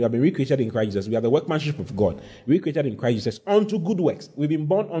born again, we have been recreated in Christ Jesus. We are the workmanship of God, recreated in Christ Jesus unto good works. We've been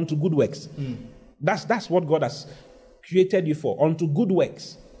born unto good works. That's what God has created you for, unto good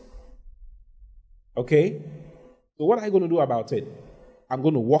works. Okay? So what are you going to do about it? I'm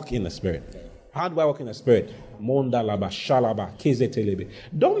going to walk in the Spirit. How do I walk in the Spirit? Monda laba, shalaba, kezetelebe.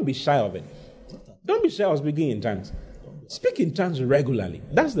 Don't be shy of it. Don't be shy of speaking in tongues. Speak in tongues regularly.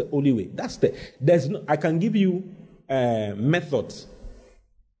 That's the only way. I can give you methods.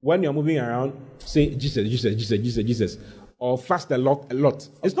 When you're moving around, say Jesus, Jesus, Jesus, Jesus, Jesus, or fast a lot.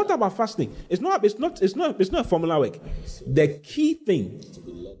 It's not about fasting. It's not a formula work. The key thing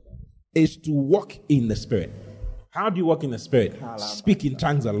is to walk in the Spirit. How do you walk in the Spirit? Speak in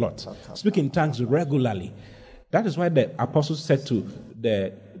tongues a lot. Speak in tongues regularly. That is why the apostles said to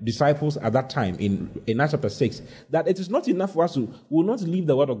the disciples at that time in Acts chapter 6 that it is not enough for us we will not leave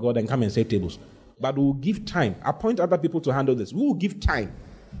the word of God and come and set tables, but we will give time, appoint other people to handle this. We will give time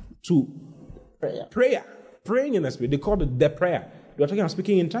to prayer. Praying in the Spirit. They called it the prayer. They are talking about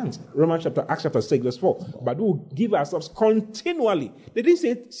speaking in tongues. Acts chapter 6 verse 4. But we will give ourselves continually. They didn't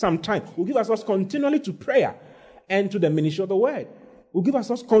say sometime. We'll give ourselves continually to prayer and to the ministry of the word. We'll give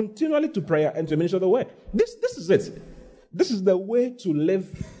ourselves continually to prayer and to the ministry of the word. This is it. This is the way to live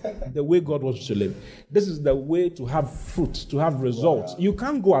the way God wants you to live. This is the way to have fruit, to have results. You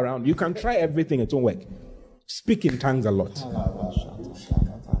can't go around. You can try everything. It won't work. Speak in tongues a lot.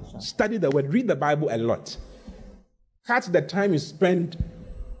 Study the word. Read the Bible a lot. Cut the time you spend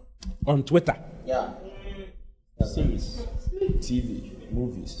on Twitter. Yeah. Series, TV,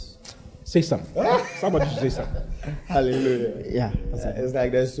 movies. Say something. Somebody should say something. Hallelujah. Yeah. It's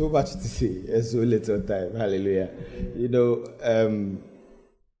like there's so much to say and so little time. Hallelujah.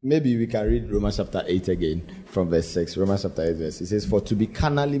 Maybe we can read Romans chapter 8 again from verse 6. Romans chapter 8 verse 6. It says, for to be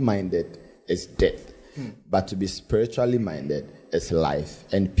carnally minded is death, but to be spiritually minded is life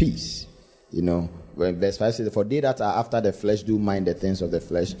and peace. When verse 5 says, for they that are after the flesh do mind the things of the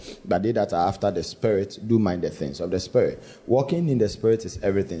flesh, but they that are after the Spirit do mind the things of the Spirit. Walking in the Spirit is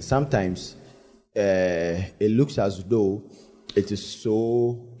everything. Sometimes it looks as though it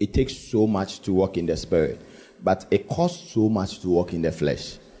takes so much to walk in the Spirit, but it costs so much to walk in the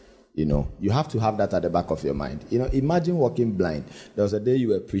flesh. You have to have that at the back of your mind. Imagine walking blind. There was a day you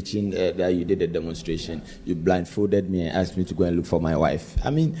were preaching that you did a demonstration. You blindfolded me and asked me to go and look for my wife.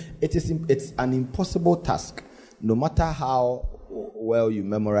 I mean, it's an impossible task. No matter how well you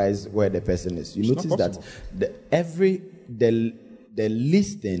memorize where the person is, you notice that the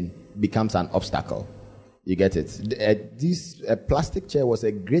least thing becomes an obstacle. You get it? This plastic chair was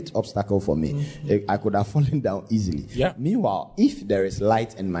a great obstacle for me. Mm-hmm. I could have fallen down easily. Yeah. Meanwhile, if there is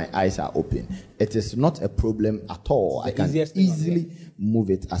light and my eyes are open, it is not a problem at all. I can easily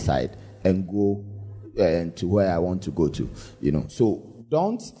move it aside and go to where I want to go to. So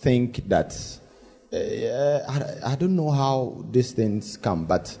don't think that I don't know how these things come,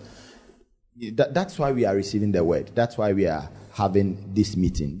 but that's why we are receiving the word. That's why we are having this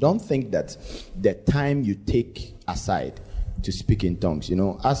meeting. Don't think that the time you take aside to speak in tongues,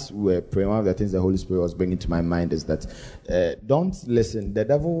 as we were praying, one of the things the Holy Spirit was bringing to my mind is that don't listen. The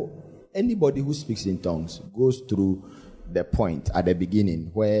devil, anybody who speaks in tongues goes through the point at the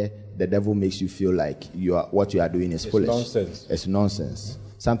beginning where the devil makes you feel like what you are doing is foolish. Nonsense. It's nonsense.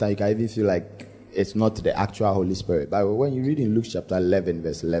 Sometimes you can even feel like it's not the actual Holy Spirit. But when you read in Luke chapter 11,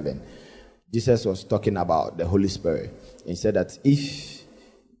 verse 11, Jesus was talking about the Holy Spirit. He said that if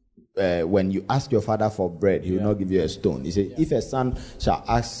when you ask your father for bread, he will not give you a stone. He said, if a son shall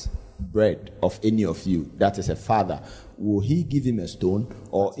ask bread of any of you, that is a father, will he give him a stone?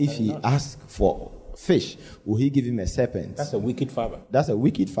 Or if he asks for fish, will he give him a serpent? That's a wicked father. That's a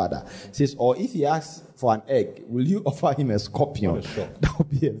wicked father. Says, or if he asks for an egg, will you offer him a scorpion? What a shock. That would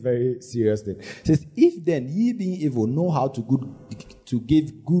be a very serious thing. Says, if then ye being evil know how to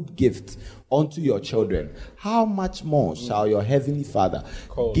give good gifts unto your children, how much more shall your heavenly Father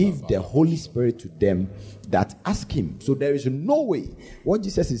give the Holy Spirit to them that ask him? So there is no way. What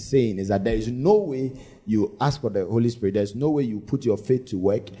Jesus is saying is that there is no way you ask for the Holy Spirit. There's no way you put your faith to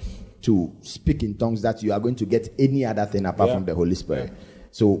work to speak in tongues that you are going to get any other thing apart from the Holy Spirit.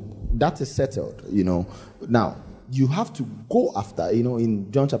 So that is settled, Now, you have to go after,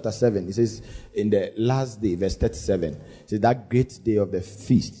 in John chapter 7, it says, in the last day, verse 37, it says, that great day of the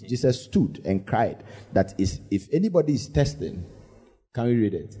feast, Jesus stood and cried that if anybody is thirsting, can we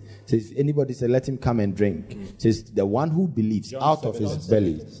read it? It says, if anybody says, let him come and drink. It says, the one who believes John out 7, of his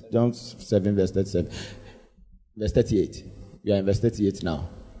belly. John 7, verse 37. Verse 38. We are in verse 38 now.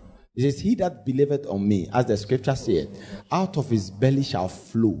 It says, he that believeth on me, as the scripture saith, out of his belly shall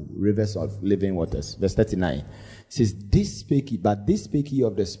flow rivers of living waters. Verse 39. It says, this spake he, but this spake he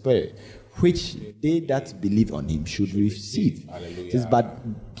of the Spirit, which they that believe on him should receive. It says, but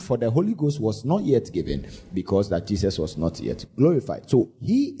for the Holy Ghost was not yet given, because that Jesus was not yet glorified. So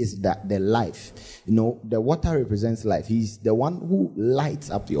he is the life. The water represents life. He's the one who lights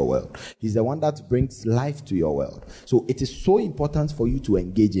up your world. He's the one that brings life to your world. So it is so important for you to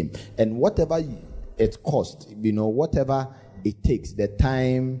engage him. And whatever it costs, whatever it takes, the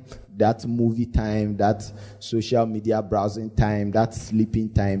time, that movie time, that social media browsing time, that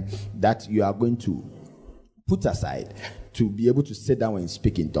sleeping time that you are going to put aside to be able to sit down and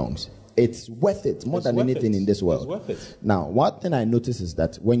speak in tongues, it's worth it more than anything in this world. It's worth it. Now, one thing I notice is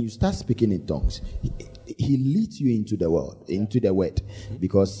that when you start speaking in tongues, he leads you into the world, into the word,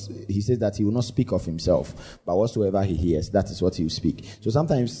 because he says that he will not speak of himself, but whatsoever he hears, that is what he will speak. So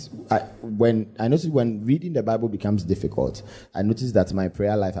sometimes when reading the Bible becomes difficult, I notice that my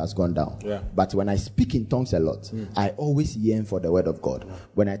prayer life has gone down. Yeah. But when I speak in tongues a lot, I always yearn for the word of God.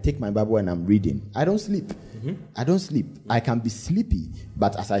 When I take my Bible and I'm reading, I don't sleep. I don't sleep. I can be sleepy,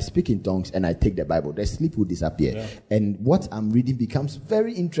 but as I speak in tongues and I take the Bible, the sleep will disappear. Yeah. And what I'm reading becomes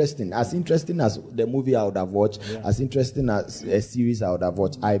very interesting as the movie I would have watched, as interesting as a series I would have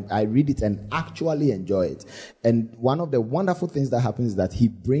watched. I read it and actually enjoy it. And one of the wonderful things that happens is that he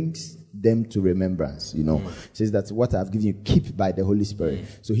brings them to remembrance. Says that what I've given you, keep by the Holy Spirit.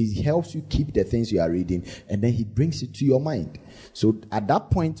 So he helps you keep the things you are reading, and then he brings it to your mind. So at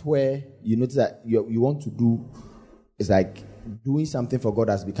that point where you notice that you want to do, it's like doing something for God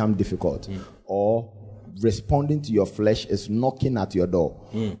has become difficult, or responding to your flesh is knocking at your door.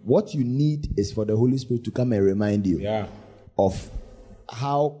 What you need is for the Holy Spirit to come and remind you of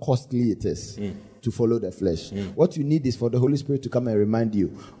how costly it is to follow the flesh. What you need is for the Holy Spirit to come and remind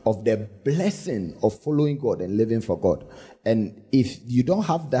you of the blessing of following God and living for God. And if you don't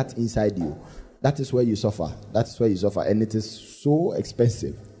have that inside you, that is where you suffer. That is where you suffer. And it is so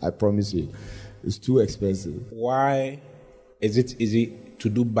expensive. I promise you. It's too expensive. Why is it easy to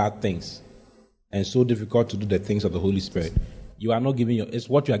do bad things and so difficult to do the things of the Holy Spirit? You are not giving it's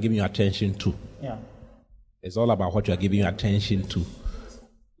what you are giving your attention to. Yeah. It's all about what you are giving your attention to.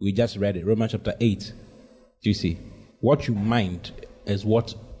 We just read it, Romans chapter 8. Do you see? What you mind is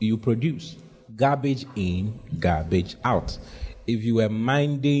what you produce. Garbage in, garbage out. If you were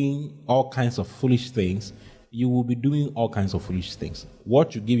minding all kinds of foolish things, you will be doing all kinds of foolish things.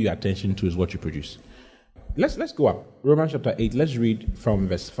 What you give your attention to is what you produce. Let's go up. Romans chapter 8. Let's read from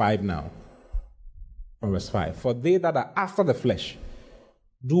verse 5 now. From verse 5. For they that are after the flesh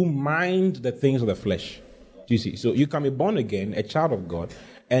do mind the things of the flesh. Do you see? So you can be born again, a child of God,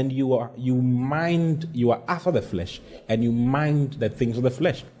 and you are after the flesh, and you mind the things of the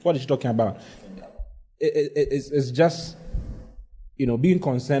flesh. What is she talking about? It's just, being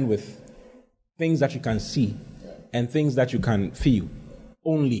concerned with things that you can see and things that you can feel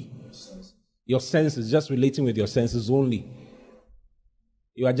only. Your senses, just relating with your senses only.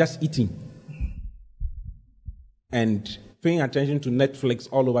 You are just eating and paying attention to Netflix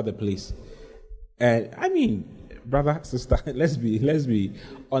all over the place. And brother, sister, let's be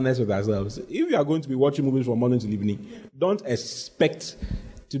honest with ourselves. If you are going to be watching movies from morning to evening, don't expect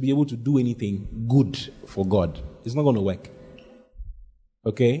to be able to do anything good for God. It's not going to work.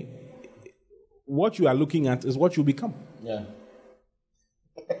 Okay? What you are looking at is what you become. Yeah.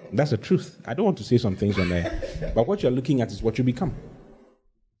 That's the truth. I don't want to say some things on there, but what you are looking at is what you become.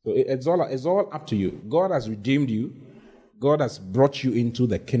 So it's all up to you. God has redeemed you. God has brought you into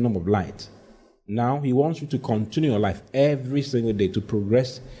the kingdom of light. Now he wants you to continue your life every single day to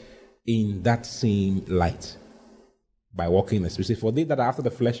progress in that same light. by walking in the Spirit. For they that are after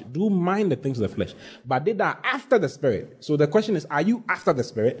the flesh do mind the things of the flesh, but they that are after the Spirit. So the question is, are you after the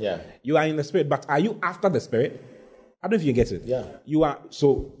Spirit? Yeah. You are in the Spirit, but are you after the Spirit? I don't know if you get it. Yeah. You are.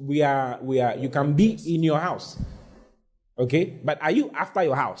 So we are. You can be in your house, okay? But are you after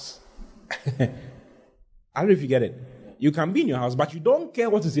your house? I don't know if you get it. You can be in your house, but you don't care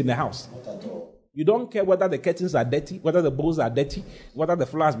what is in the house. Not at all. You don't care whether the curtains are dirty, whether the bowls are dirty, whether the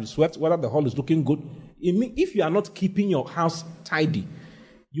floor has been swept, whether the hall is looking good. If you are not keeping your house tidy,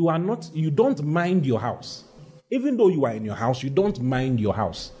 you don't mind your house. Even though you are in your house, you don't mind your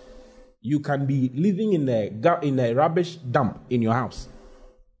house. You can be living in a rubbish dump in your house,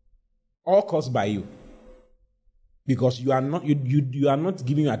 all caused by you, because you are not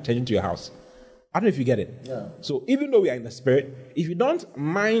giving your attention to your house. I don't know if you get it. Yeah. So even though we are in the Spirit, if you don't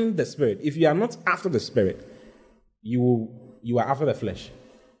mind the Spirit, if you are not after the Spirit, you are after the flesh.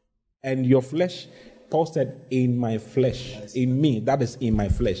 And your flesh, Paul said, in my flesh, in me, that is in my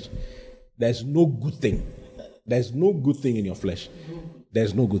flesh, there's no good thing. There's no good thing in your flesh.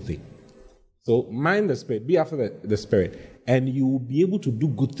 There's no good thing. So mind the Spirit, be after the Spirit, and you will be able to do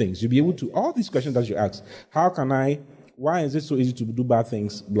good things. You'll be able to, all these questions that you ask, why is it so easy to do bad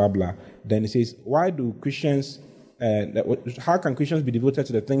things, blah, blah. Then it says, how can Christians be devoted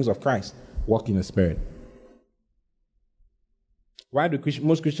to the things of Christ? Walk in the Spirit. Why do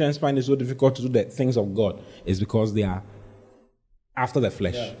most Christians find it so difficult to do the things of God? It's because they are after the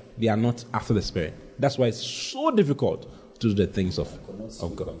flesh. Yeah. They are not after the Spirit. That's why it's so difficult to do the things of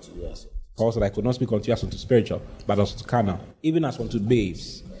God. Paul said, I could not speak unto you as unto spiritual, but as unto carnal, even as unto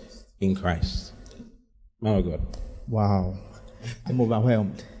babes in Christ. Man of God. Wow. I'm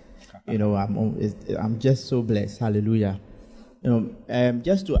overwhelmed. I'm just so blessed. Hallelujah.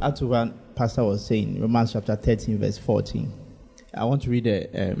 Just to add to what Pastor was saying, Romans chapter 13, verse 14. I want to read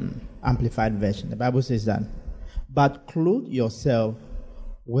the Amplified Version. The Bible says that, but clothe yourself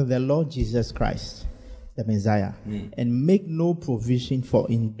with the Lord Jesus Christ, the Messiah, and make no provision for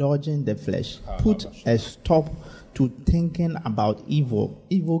indulging the flesh. Put a stop to thinking about evil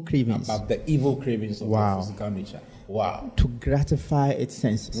cravings. About the evil cravings of the physical nature. Wow. To gratify its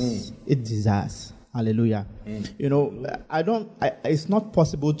senses, its desires. Hallelujah. It's not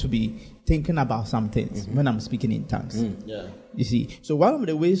possible to be thinking about some things when I'm speaking in tongues. Yeah. You see, so one of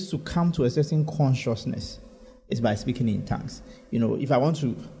the ways to come to a certain consciousness is by speaking in tongues. If I want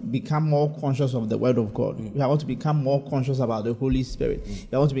to become more conscious of the Word of God, if I want to become more conscious about the Holy Spirit,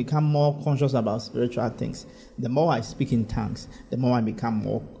 if I want to become more conscious about spiritual things, the more I speak in tongues, the more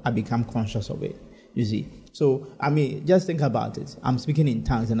I become conscious of it. You see. So, just think about it. I'm speaking in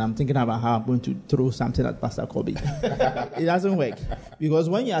tongues and I'm thinking about how I'm going to throw something at Pastor Kobe. It doesn't work. Because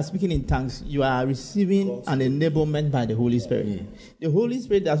when you are speaking in tongues, you are receiving an enablement by the Holy Spirit. The Holy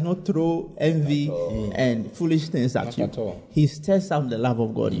Spirit does not throw envy and foolish things at you. He stirs up the love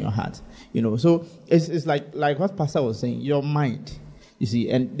of God in your heart. So it's like what Pastor was saying, your mind. You see,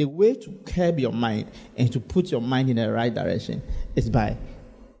 and the way to curb your mind and to put your mind in the right direction is by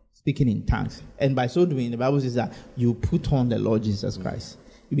speaking in tongues. And by so doing, the Bible says that you put on the Lord Jesus Christ.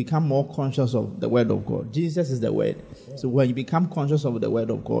 You become more conscious of the Word of God. Jesus is the Word. So when you become conscious of the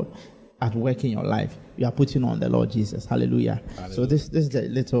Word of God at work in your life, you are putting on the Lord Jesus. Hallelujah. So this is the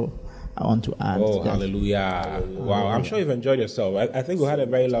little I want to add. Oh, hallelujah. Wow. I'm sure you've enjoyed yourself. I think we had a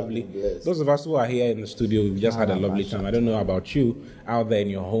very lovely, those of us who are here in the studio, we've just had a lovely time. I don't know about you out there in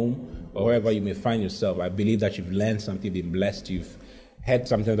your home or wherever you may find yourself. I believe that you've learned something, been blessed. You've heard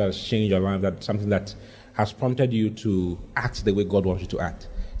something that has changed your life, something that has prompted you to act the way God wants you to act.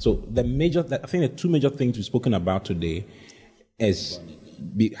 So I think the two major things we've spoken about today is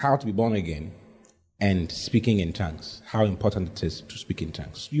how to be born again and speaking in tongues. How important it is to speak in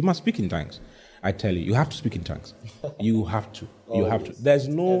tongues. You must speak in tongues. I tell you have to speak in tongues. You have to. You have to. There's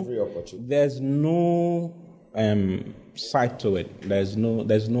no side to it. There's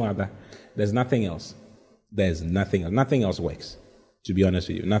nothing else. There's nothing else. Nothing else works. To be honest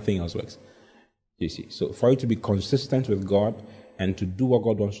with you, nothing else works. You see, so for you to be consistent with God and to do what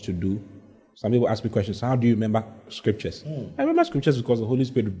God wants you to do, some people ask me questions, how do you remember scriptures? I remember scriptures because the Holy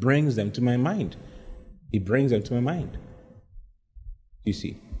Spirit brings them to my mind. He brings them to my mind. You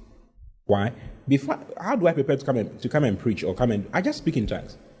see. Why? How do I prepare to come and preach or I just speak in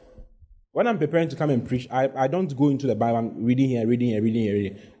tongues. When I'm preparing to come and preach, I don't go into the Bible, I'm reading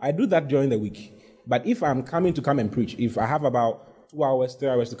here. I do that during the week. But if I'm coming to come and preach, if I have about 2 hours, 3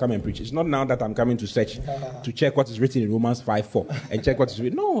 hours to come and preach. It's not now that I'm coming to search, to check what is written in Romans 5:4 and check what is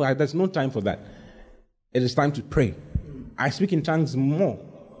written. No, there's no time for that. It is time to pray. I speak in tongues more.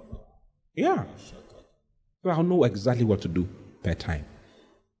 Yeah. So I'll know exactly what to do per time.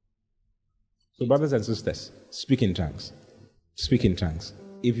 So, brothers and sisters, speak in tongues. Speak in tongues.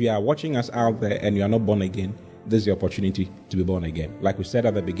 If you are watching us out there and you are not born again, this is your opportunity to be born again. Like we said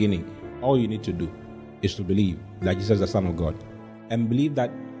at the beginning, all you need to do is to believe that Jesus is the Son of God, and believe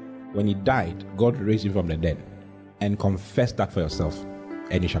that when he died, God raised him from the dead, and confess that for yourself,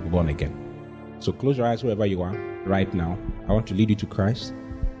 and you shall be born again. So close your eyes wherever you are right now. I want to lead you to Christ.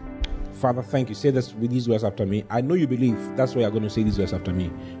 Father, thank you. Say this with these words after me. I know you believe. That's why you're going to say these words after me.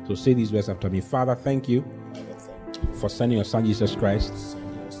 So say these words after me. Father, thank you for sending your Son Jesus Christ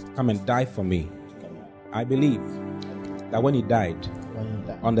come and die for me. I believe that when he died,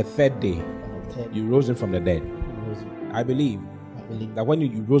 on the third day, you rose him from the dead. I believe that when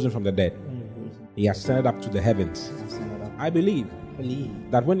you rose him from the dead, he ascended up to the heavens. I believe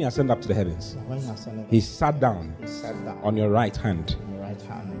that when he ascended up to the heavens, he sat down on your right hand.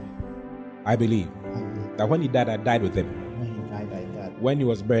 I believe that when he died, I died with him. When he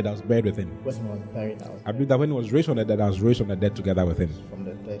was buried, I was buried with him. I believe that when he was raised from the dead, I was raised from the dead together with him.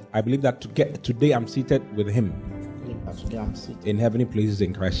 I believe that today I'm seated with him in heavenly places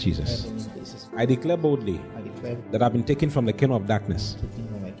in Christ Jesus. I declare boldly that I've been taken from the kingdom of darkness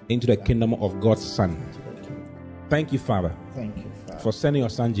into the kingdom of God's Son. Thank you, Father, for sending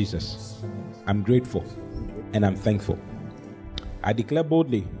your Son Jesus. I'm grateful and I'm thankful. I declare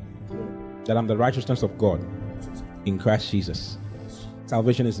boldly that I'm the righteousness of God in Christ Jesus.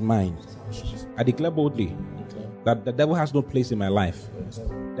 Salvation is mine. I declare boldly that the devil has no place in my life.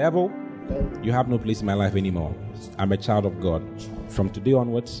 Devil, you have no place in my life anymore. I'm a child of God. From today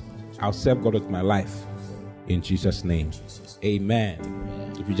onwards, I'll serve God with my life. In Jesus' name. Amen.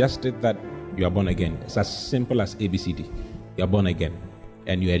 If you just did that, you are born again. It's as simple as ABCD. You are born again.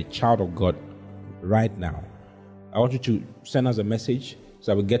 And you are a child of God right now. I want you to send us a message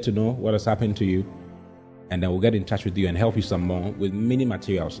so that we get to know what has happened to you. And then we'll get in touch with you and help you some more with many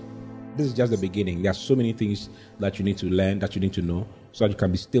materials. This is just the beginning. There are so many things that you need to learn, that you need to know, so that you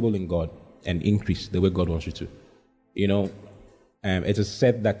can be stable in God and increase the way God wants you to. You know, it is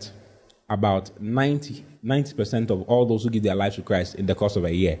said that about 90% of all those who give their lives to Christ in the course of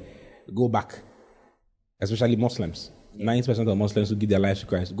a year go back, especially Muslims. 90% of Muslims who give their lives to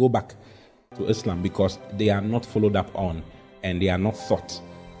Christ go back to Islam because they are not followed up on and they are not taught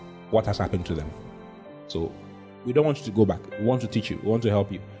what has happened to them. So we don't want you to go back. We want to teach you. We want to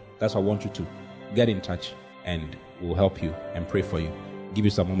help you. That's why I want you to get in touch and we'll help you and pray for you, give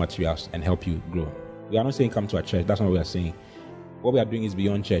you some more materials and help you grow. We are not saying come to our church. That's not what we are saying. What we are doing is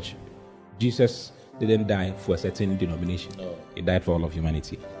beyond church. Jesus didn't die for a certain denomination. He died for all of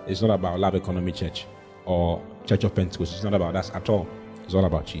humanity. It's not about Love Economy Church or Church of Pentecost. It's not about us at all. It's all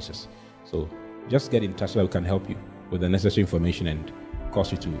about Jesus. So just get in touch so that we can help you with the necessary information and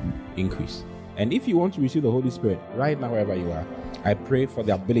cause you to increase. And if you want to receive the Holy Spirit right now, wherever you are, I pray for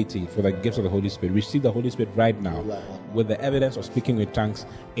the ability, for the gifts of the Holy Spirit. Receive the Holy Spirit right now with the evidence of speaking with tongues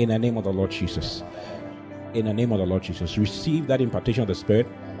in the name of the Lord Jesus. In the name of the Lord Jesus. Receive that impartation of the Spirit.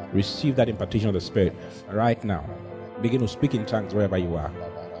 Receive that impartation of the Spirit right now. Begin to speak in tongues wherever you are.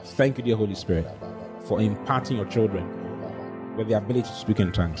 Thank you, dear Holy Spirit, for imparting your children with the ability to speak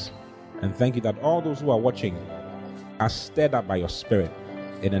in tongues. And thank you that all those who are watching are stirred up by your Spirit.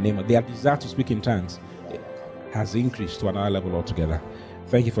 In the name of their desire to speak in tongues has increased to another level altogether.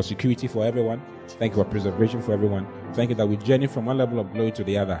 Thank you for security for everyone. Thank you for preservation for everyone. Thank you that we journey from one level of glory to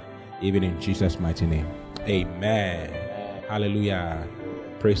the other, even in Jesus' mighty name. Amen. Hallelujah.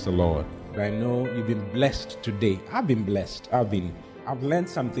 Praise the Lord. I know you've been blessed today. I've been blessed. I've learned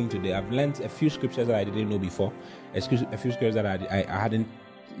something today. I've learned a few scriptures that I didn't know before. A few scriptures that I hadn't,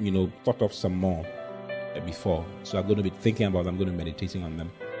 thought of some more before. So I'm going to be thinking about them. I'm going to be meditating on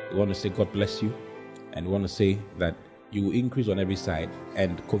them. We want to say God bless you, and we want to say that you will increase on every side,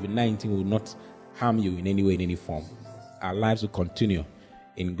 and COVID-19 will not harm you in any way, in any form. Our lives will continue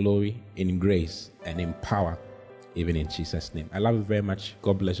in glory, in grace, and in power, even in Jesus' name. I love you very much.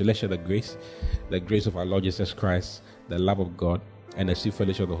 God bless you. Let's share the grace of our Lord Jesus Christ, the love of God, and the sweet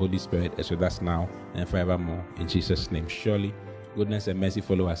fellowship of the Holy Spirit is with us now and forevermore. In Jesus' name. Surely, goodness and mercy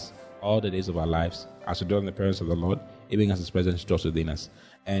follow us all the days of our lives, as we dwell in the presence of the Lord, even as His presence dwells within us.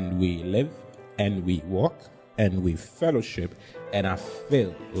 And we live, and we walk, and we fellowship, and are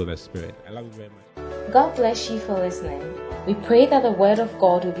filled with the Spirit. I love you very much. God bless you for listening. We pray that the Word of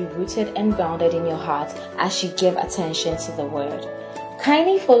God will be rooted and grounded in your heart as you give attention to the Word.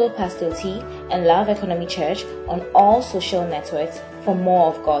 Kindly follow Pastor T and Love Economy Church on all social networks for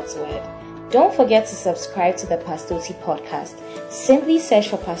more of God's Word. Don't forget to subscribe to the Pastor T podcast. Simply search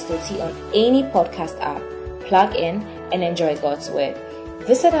for Pastor T on any podcast app, plug in, and enjoy God's Word.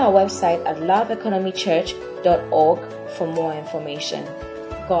 Visit our website at loveeconomychurch.org for more information.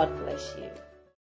 God bless you.